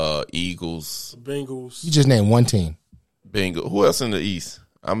 Eagles, Bengals. You just named one team. Bengals. Who else in the East?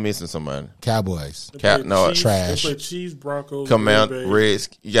 I'm missing somebody. Cowboys. Trash. They play Chiefs, Broncos, Reds.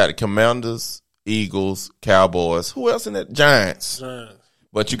 You got the Commanders, Eagles, Cowboys. Who else in that? Giants.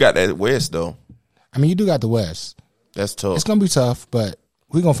 But you got that West though. I mean, you do got the West. That's tough. It's gonna be tough, but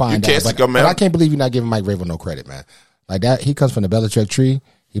we're gonna find out. But I can't believe you're not giving Mike Vrabel no credit, man. Like that, he comes from the Belichick tree.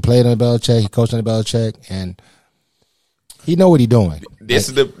 He played on the Belichick. He coached on the Belichick, and he know what he's doing. This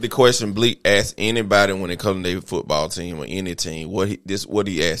is the question Bleak asks anybody when it comes to their football team or any team. What he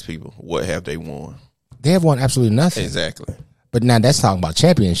asks people? What have they won? They have won absolutely nothing. Exactly. But now that's talking about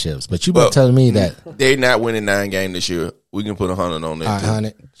championships. But you been telling me that they're not winning 9 games this year. We can put 100 on that.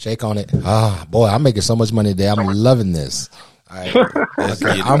 100, shake on it. Ah, boy, I'm making so much money today. I'm loving this. All right,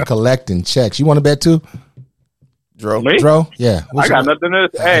 okay, I'm collecting checks. You want to bet too? Dro? Yeah. I got nothing to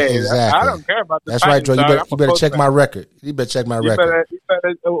say. Exactly. I don't care about the That's right, Dro. You better check my record. You better check my record.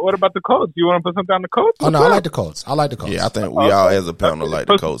 What about the Colts? You want to put something on the Colts? Oh, no, I like the Colts. Yeah, I think we all as a panel like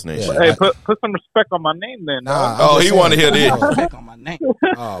the Colts next year. Hey, put some respect on my name then. Nah, he want to hear this. Respect on my name.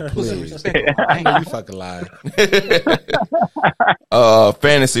 Oh, please. I know you fucking lying.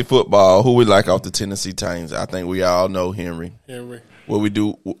 Fantasy football. Who we like off the Tennessee Titans? I think we all know Henry. What we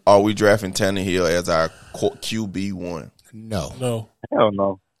do? Are we drafting Tannehill as our QB1? No. Hell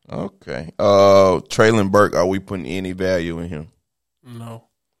no. Okay. Traylon Burke, are we putting any value in him? No.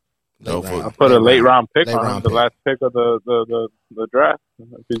 I put a late round pick late on round him, the pick. last pick of the draft.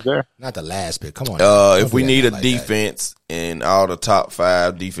 If he's there. Not the last pick. Come on. If we need a like defense and all the top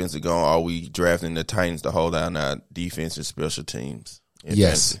 5 defensive gone, are we drafting the Titans to hold down our defense and special teams?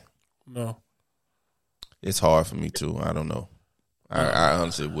 Yes. No. It's hard for me too. I don't know. I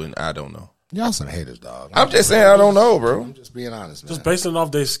honestly wouldn't. I don't know. Y'all some haters, dog. I'm just saying I don't know, bro. I'm just being honest, man. Just based it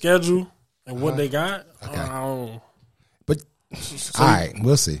off their schedule and what they got. Okay. I don't. But all right,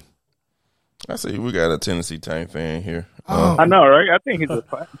 we'll see. I see we got a Tennessee Titan fan here. I know, right? I think he's a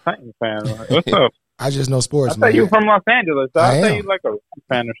Titans fan. Right? What's up? I just know sports, I man. thought you were from Los Angeles. So I I thought am. you like a Rams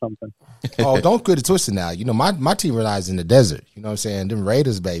fan or something. Oh, don't get it twisted now. You know, my team relies in the desert. You know what I'm saying? Them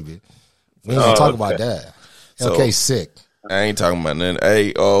Raiders, baby. We ain't gonna talk about that. So- Okay, sick. I ain't talking about nothing.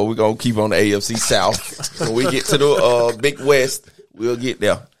 Hey, we're gonna keep on the AFC South. When we get to the Big West, we'll get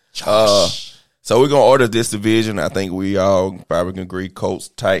there. So we're gonna order this division. I think we all probably can agree: Colts,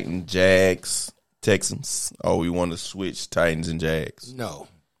 Titans, Jags, Texans. Or we want to switch Titans and Jags. No.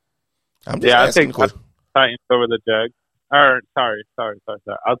 I'm just I asking think the question. Titans over the Jags. Or sorry.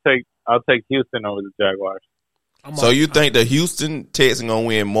 I'll take Houston over the Jaguars. So you think the Houston Texans gonna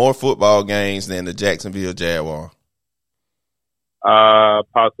win more football games than the Jacksonville Jaguars?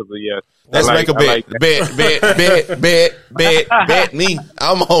 Possibly yes. Let's make a bet. Bet me.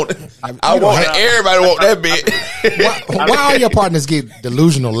 I'm on. I want everybody want that bet. Why all your partners get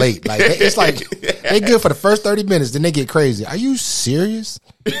delusional late? Like it's like they good for the first 30 minutes, then they get crazy. Are you serious?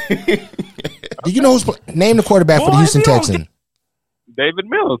 Do you know name the quarterback for the Houston Texans? David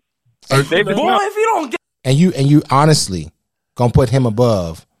Mills. David Boy, Mills. if you don't get And you honestly gonna put him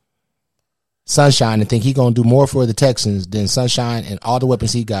above Sunshine and think he gonna do more for the Texans than Sunshine and all the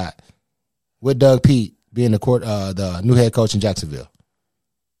weapons he got with Doug Pete being the new head coach in Jacksonville?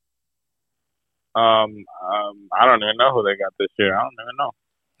 I don't even know who they got this year. I don't even know.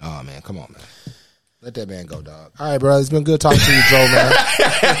 Oh man, come on, man. Let that man go, dog. All right, bro. It's been good talking to you, Joe, man.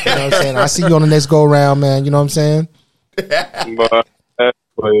 You know what I'm saying? I see you on the next go round, man. You know what I'm saying? But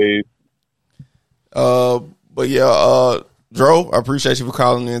please. But yeah, Dro, I appreciate you for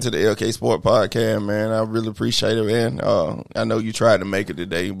calling into the LK Sport Podcast, man. I really appreciate it, man. I know you tried to make it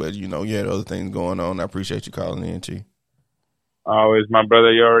today, but you know you had other things going on. I appreciate you calling in, T. Always, my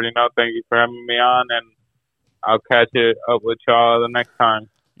brother. You already know. Thank you for having me on, and I'll catch it up with y'all the next time.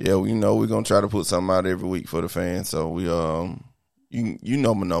 Yeah, we know we're gonna try to put something out every week for the fans. So we you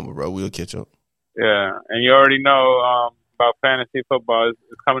know my number, bro. We'll catch up. Yeah, and you already know about fantasy football.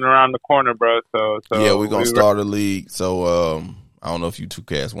 It's coming around the corner, bro. So yeah, we're gonna start a league. So I don't know if you two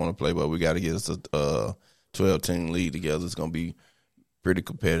cats want to play, but we got to get us a 12-team league together. It's gonna be pretty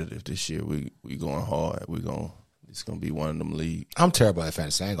competitive this year. We going hard. It's gonna be one of them leagues. I'm terrible at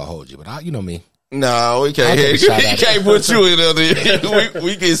fantasy. I ain't gonna hold you, but you know me. No, we I'll can't. take a We shot at it. can't put you in there.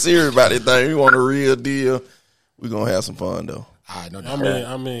 We get serious about this thing. We want a real deal. We're gonna have some fun though. All right, no I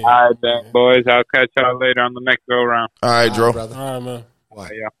doubt. mean. All right, then, boys. I'll catch y'all later on the next go round. All right, Dro. brother. All right, man.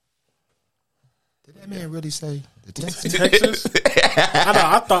 What? Yeah. Did that man really say the Texans? Texas.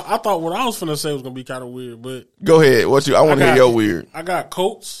 I thought what I was finna say was gonna be kind of weird, but Go ahead. I want to hear your weird. I got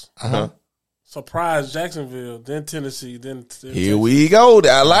Colts. Uh-huh. Surprise Jacksonville, then Tennessee, then Here Texas. we go.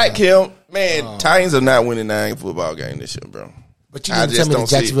 I like him. Man, Titans are not winning 9 football game this year, bro. But you I didn't just tell me don't that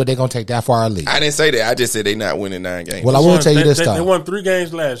see Jacksonville they're gonna take that far lead. I didn't say that. I just said they not winning 9 games. Well, I will tell you this They though. won 3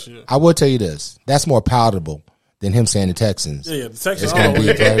 games last year. I will tell you this. That's more palatable than him saying the Texans. Yeah, the Texans. It's going to be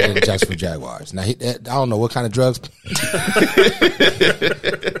better than the Jacksonville Jaguars. Now, I don't know what kind of drugs.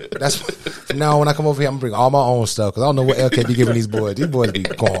 That's from now on, when I come over here, I'm going to bring all my own stuff because I don't know what LK be giving these boys. These boys be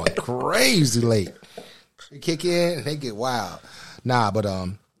going crazy late. They kick in, they get wild. Nah, but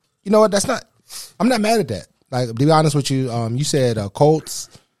you know what? I'm not mad at that. Like, to be honest with you, you said Colts,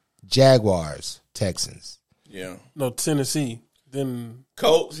 Jaguars, Texans. Yeah. No, Tennessee. Then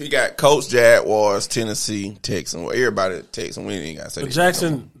Colts. He got Colts, Jaguars, Tennessee, Texans. Well, everybody Texans. We ain't got to say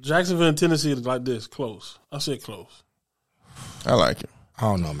that. Jacksonville and Tennessee is like this, close. I said close. I like it. I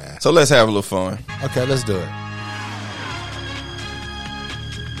don't know, man. So let's have a little fun. Okay, let's do it.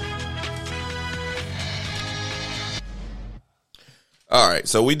 All right,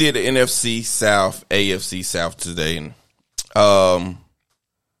 so we did the NFC South, AFC South today. And,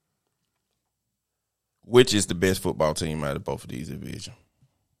 which is the best football team out of both of these divisions?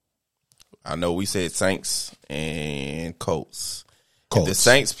 I know we said Saints and Colts. If the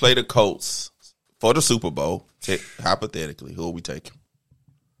Saints play the Colts for the Super Bowl, hypothetically, who are we taking?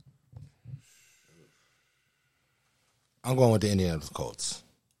 I'm going with the Indianapolis Colts.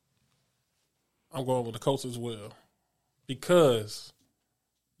 I'm going with the Colts as well. Because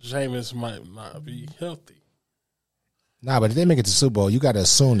Jameis might not be healthy. Nah, but if they make it to the Super Bowl, you got to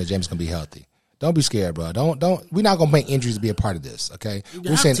assume that Jameis gonna be healthy. Don't be scared, bro. Don't. We're not gonna make injuries be a part of this. Okay,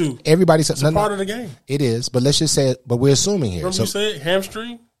 we're saying to. everybody's It's a part of the game. It is, but let's just say it. But we're assuming here. Remember you said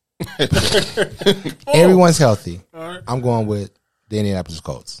hamstring? Everyone's healthy. All right. I'm going with the Indianapolis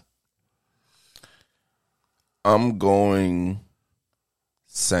Colts. I'm going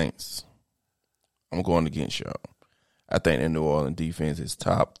Saints. I'm going against y'all. I think the New Orleans defense is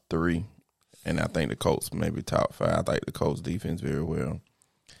top 3, and I think the Colts maybe top 5. I like the Colts defense very well.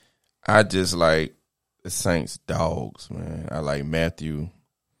 I just like the Saints dogs, man. I like Matthew.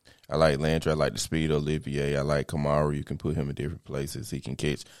 I like Landry. I like the speed of Olivier. I like Kamara. You can put him in different places. He can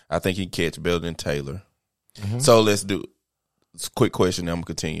catch. I think he can catch better than Taylor. Mm-hmm. So let's do it's a quick question. I'm going to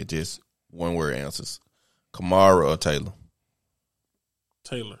continue. Just one-word answers. Kamara or Taylor?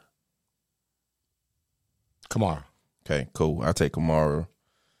 Taylor. Kamara. Okay, cool. I'll take Kamara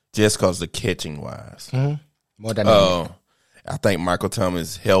just because the catching-wise. Mm-hmm. More dynamic. I think Michael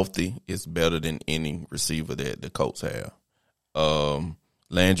Thomas healthy is better than any receiver that the Colts have.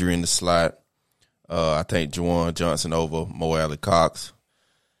 Landry in the slot. I think Juwan Johnson over Mo Alley Cox.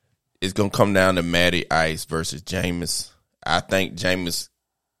 It's going to come down to Matty Ice versus Jameis. I think Jameis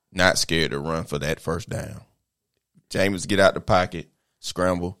not scared to run for that first down. Jameis get out the pocket,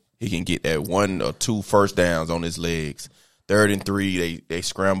 scramble. He can get that 1 or 2 first downs on his legs. 3rd and 3, they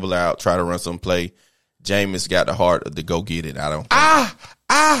scramble out, try to run some play. Jameis got the heart to go get it. I don't.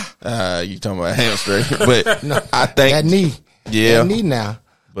 You talking about hamstring? But no, I think that knee. Yeah, that knee now.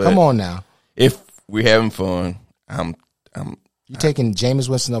 Come on now. If we're having fun, You taking Jameis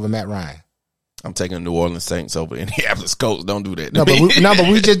Winston over Matt Ryan? I'm taking New Orleans Saints over Indianapolis Colts. Don't do that. No, but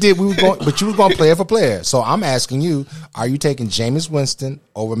we just did. We were going, but you were going player for player. So I'm asking you: are you taking Jameis Winston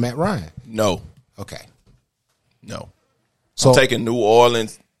over Matt Ryan? No. Okay. No. So I'm taking New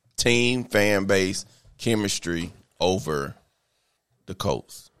Orleans team, fan base, chemistry over the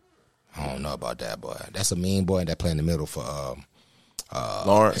Colts. I don't know about that, boy. That's a mean boy that play in the middle for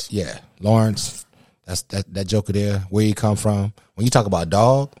Lawrence. Yeah, Lawrence. That's that joker there. Where he come from? When you talk about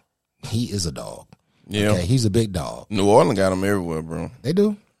dog, he is a dog. Yeah, okay, he's a big dog. New Orleans got him everywhere, bro. They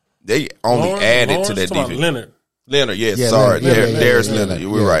do. They only added to that defense. Leonard, yes. Yeah, sorry. There's Leonard.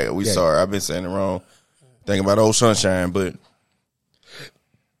 Leonard. We're right. We sorry. I've been saying it wrong. Thinking about old Sunshine, but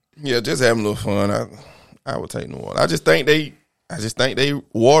yeah, just having a little fun. I would take New Orleans. I just think they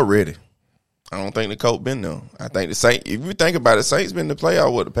war ready. I don't think the Colts been there. I think the Saints, if you think about it, Saints been in the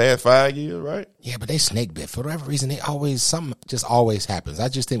playoff the past 5 years, right? Yeah, but they snake bit. For whatever reason, something just always happens. I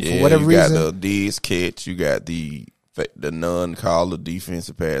just think for whatever reason. You got the D's catch, you got the non-call of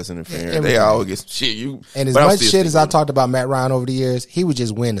defensive pass interference. Everything. They all get shit. And as much shit as I talked about Matt Ryan over the years, he would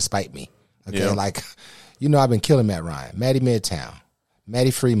just win to spite me. Okay, yeah. Like, I've been killing Matt Ryan. Matty Midtown,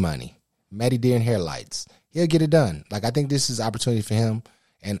 Matty Free Money, Matty Deer and Hair Lights. He'll get it done. Like, I think this is opportunity for him.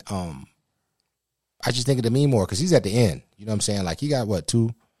 And I just think of me more because he's at the end. You know what I'm saying? Like, he got,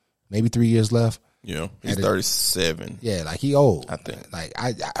 2, maybe 3 years left? Yeah, he's 37. Yeah, like, he old. I think. Like,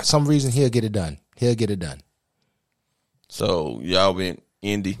 I some reason he'll get it done. He'll get it done. So, y'all been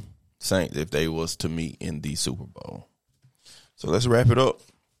Indy Saints if they was to meet in the Super Bowl. So, let's wrap it up.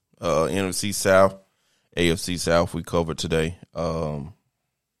 NFC South, AFC South we covered today.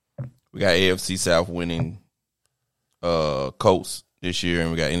 We got AFC South winning Colts this year, and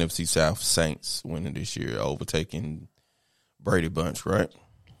we got NFC South Saints winning this year, overtaking Brady Bunch, right?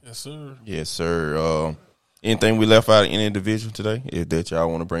 Yes, sir. Yes, sir. Anything we left out in any division today that y'all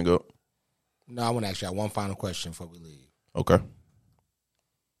want to bring up? No, I want to ask y'all one final question before we leave. Okay.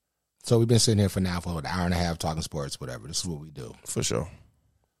 So we've been sitting here for an hour and a half talking sports, whatever. This is what we do. For sure.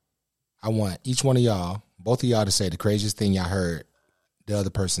 I want each one of y'all, both of y'all, to say the craziest thing y'all heard the other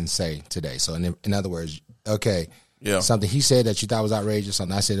person say today. So in other words, okay, something he said that you thought was outrageous,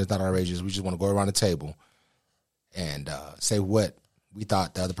 something I said that's not outrageous. We just want to go around the table and say what we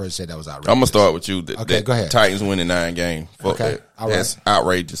thought the other person said that was outrageous. I'm going to start with you. Okay, go ahead. Titans winning 9 games. Fuck okay. that. All right. That's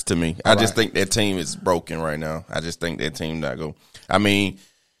outrageous to me. I just think that team is broken right now. I just think that team not go. I mean,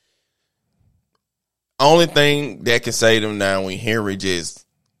 only thing that can save them now when Henry just,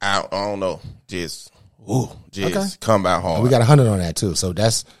 I don't know, just come out hard. And we got 100 on that too. So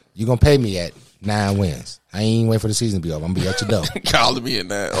you're going to pay me at 9 wins. I ain't wait for the season to be over. I'm going to be at your door. Calling me at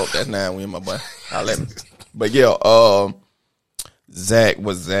 9. Oh, that's 9 win, my boy. I'll let me. But yeah, Zack,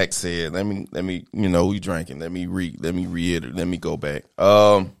 what Zack said. Let me, we drinking. Let me reiterate. Let me go back.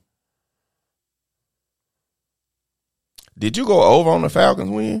 Did you go over on the Falcons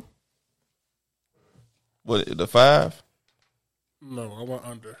win? What, the 5? No, I went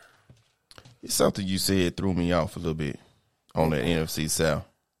under. It's something you said threw me off a little bit on that NFC South.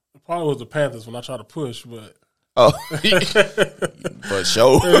 It probably was the Panthers when I tried to push, but. Oh, for sure.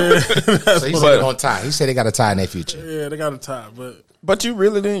 So he said on tie. He said they got a tie in their future. Yeah, they got a tie, but you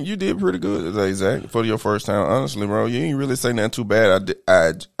really didn't. You did pretty good today, Zach, for your first time. Honestly, bro, you ain't really say nothing too bad.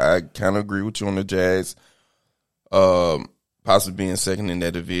 I kind of agree with you on the Jags, possibly being second in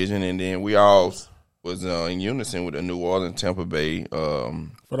that division, and then we all was in unison with the New Orleans, Tampa Bay.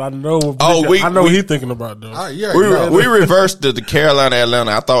 But I know what he's thinking about though. We reversed the Carolina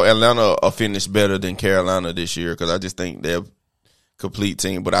Atlanta. I thought Atlanta finished better than Carolina this year because I just think they're a complete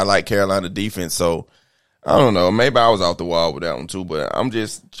team. But I like Carolina defense, so I don't know. Maybe I was off the wall with that one too. But I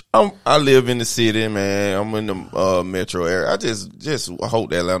live in the city, man. I'm in the metro area. I just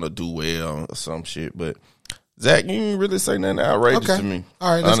hope that Atlanta do well or some shit. But Zach, you didn't really say nothing outrageous to me.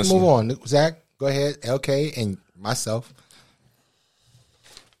 All right, let's move on. Zach, go ahead. LK and myself.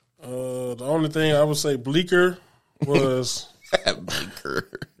 The only thing I would say Bleaker was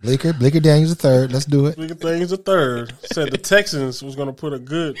Bleaker Daniels III. Let's do it. Bleaker Daniels III said the Texans was going to put a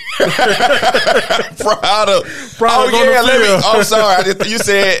good I'm sorry. You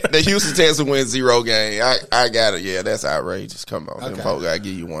said the Houston Texans win 0 game. I got it. Yeah, that's outrageous. Come on, them folks gotta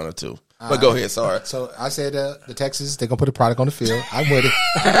give you 1 or 2. But go ahead. Sorry. So I said the Texans they're gonna put a product on the field. I'm with it.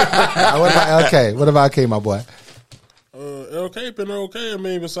 What about LK? What about LK, my boy? LK been okay. I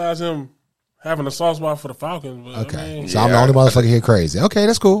mean, besides him having a soft spot for the Falcons. But okay. I mean, So I'm the only motherfucker here crazy. Okay,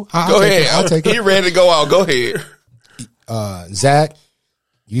 that's cool. Go ahead. I'll take it. He ready to go out. Go ahead. Zach,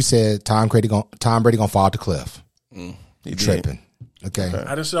 you said Tom Brady gonna fall off the cliff. He tripping. Okay.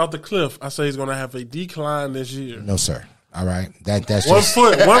 I didn't say off the cliff. I say he's gonna have a decline this year. No, sir. All right. That's one just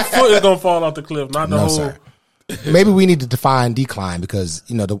foot. 1 foot is gonna fall off the cliff, not the whole. Sir. Maybe we need to define decline because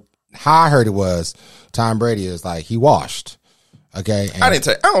how I heard it was Tom Brady is like he washed. Okay. And I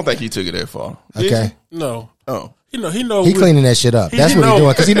don't think he took it that far. Okay. No. Oh. He He cleaning that shit up. That's what he's doing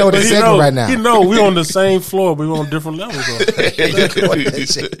because he know what he's saying right now. He know we on the same floor, but we on different levels.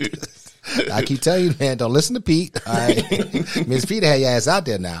 I keep telling you, man, don't listen to Pete. All right. Miss Pete had your ass out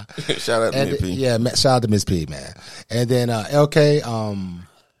there now. Shout out to Miss P. Yeah, shout out to Miss P, man. And then LK,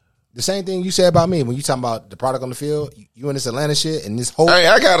 the same thing you said about me when you talking about the product on the field. You in this Atlanta shit and this whole. Hey,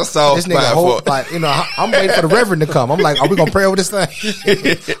 I got a soft spot for I'm waiting for the Reverend to come. I'm like, are we gonna pray over this thing?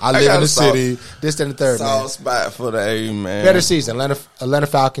 I live in the city. This and the third. Soft spot for the A, man. Better season, Atlanta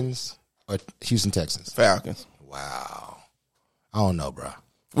Falcons or Houston Texans? Falcons. Wow. I don't know, bro.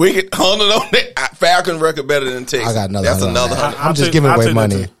 We can hold it on that. Falcon record better than Texas. I got another. That's another. I'm just giving away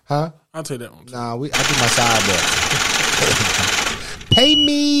money, huh? I'll take that one. Nah, I do my side bet. Pay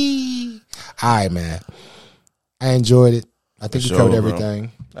me. All right, man. I enjoyed it. I think we covered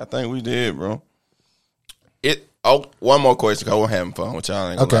everything. Bro. I think we did, bro. One more question, because we're having fun with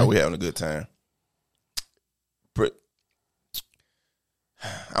y'all. Okay, we having a good time.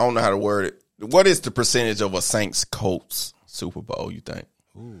 I don't know how to word it. What is the percentage of a Saints Colts Super Bowl, you think?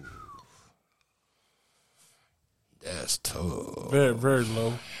 Ooh. That's tough. Very, very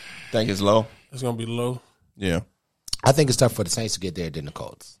low. Think it's low? It's going to be low. Yeah. I think it's tougher for the Saints to get there than the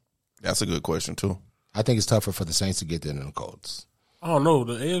Colts. That's a good question, too. I think it's tougher for the Saints to get there than the Colts. I don't know.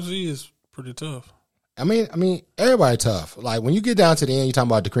 The AFC is pretty tough. I mean, everybody tough. Like, when you get down to the end, you're talking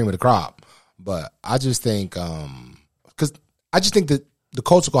about the cream of the crop. But I just think, because I just think that the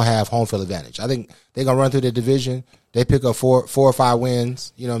Colts are going to have home field advantage. I think they're going to run through their division. They pick up four or five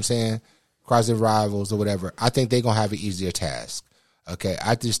wins, you know what I'm saying, across their rivals or whatever. I think they're going to have an easier task. Okay,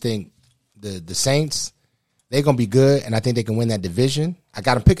 I just think the Saints, they're going to be good, and I think they can win that division.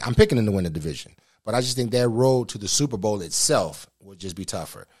 I'm picking them to win the division. But I just think their road to the Super Bowl itself would just be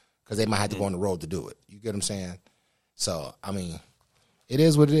tougher because they might have to go on the road to do it. You get what I'm saying? So, I mean, it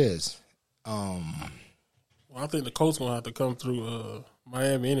is what it is. Well, I think the Colts going to have to come through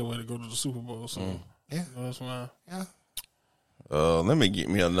Miami anyway to go to the Super Bowl. So, yeah. That's why. Yeah. Let me get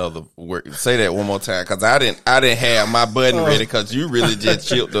me another word. Say that one more time, because I didn't have my button ready, because you really just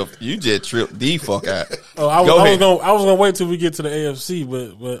tripped the fuck out. I was gonna wait till we get to the AFC,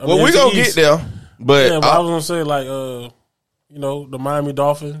 but we gonna get there. But I was gonna say the Miami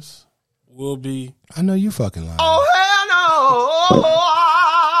Dolphins will be. I know you fucking lying. Oh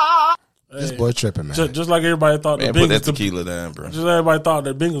hell no! This boy tripping, man. Just like everybody thought. Man, put that tequila down, bro. Just like everybody thought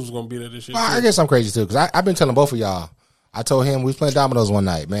that Bengals was gonna be there this year. Well, I guess I'm crazy too, because I've been telling both of y'all. I told him we was playing dominoes one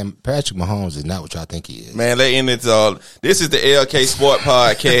night. Man, Patrick Mahomes is not what y'all think he is. Man, they ended this is the LK Sport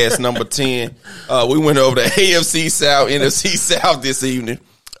Podcast number 10. We went over the AFC South, NFC South this evening.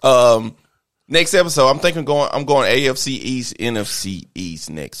 Next episode, I'm going AFC East, NFC East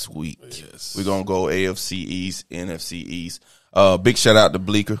next week. Yes. We're gonna go AFC East, NFC East. Big shout out to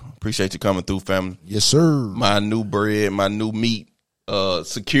Bleaker. Appreciate you coming through, family. Yes, sir. My new bread, my new meat.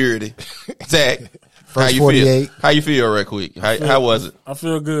 security. Zach, how First you 48. feel? How you feel right quick? How was it? I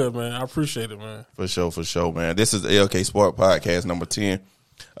feel good, man. I appreciate it, man. For sure, man. This is the LK Sport Podcast number 10.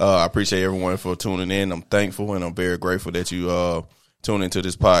 I appreciate everyone for tuning in. I'm thankful and I'm very grateful that you tune into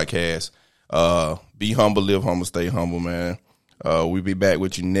this podcast. Be humble, live humble, stay humble, man. We'll be back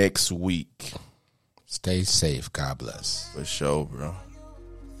with you next week. Stay safe. God bless. For sure, bro.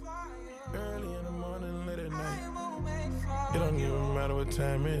 Early in the morning, late at night. It don't even matter what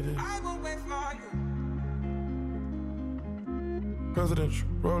time it is. Presidential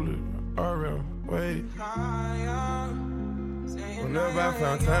roller, RM, wait. Whenever I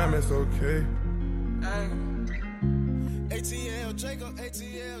found time, it's okay. ATL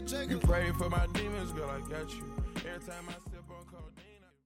Jacob. You pray for my demons, girl, I got you. Every time I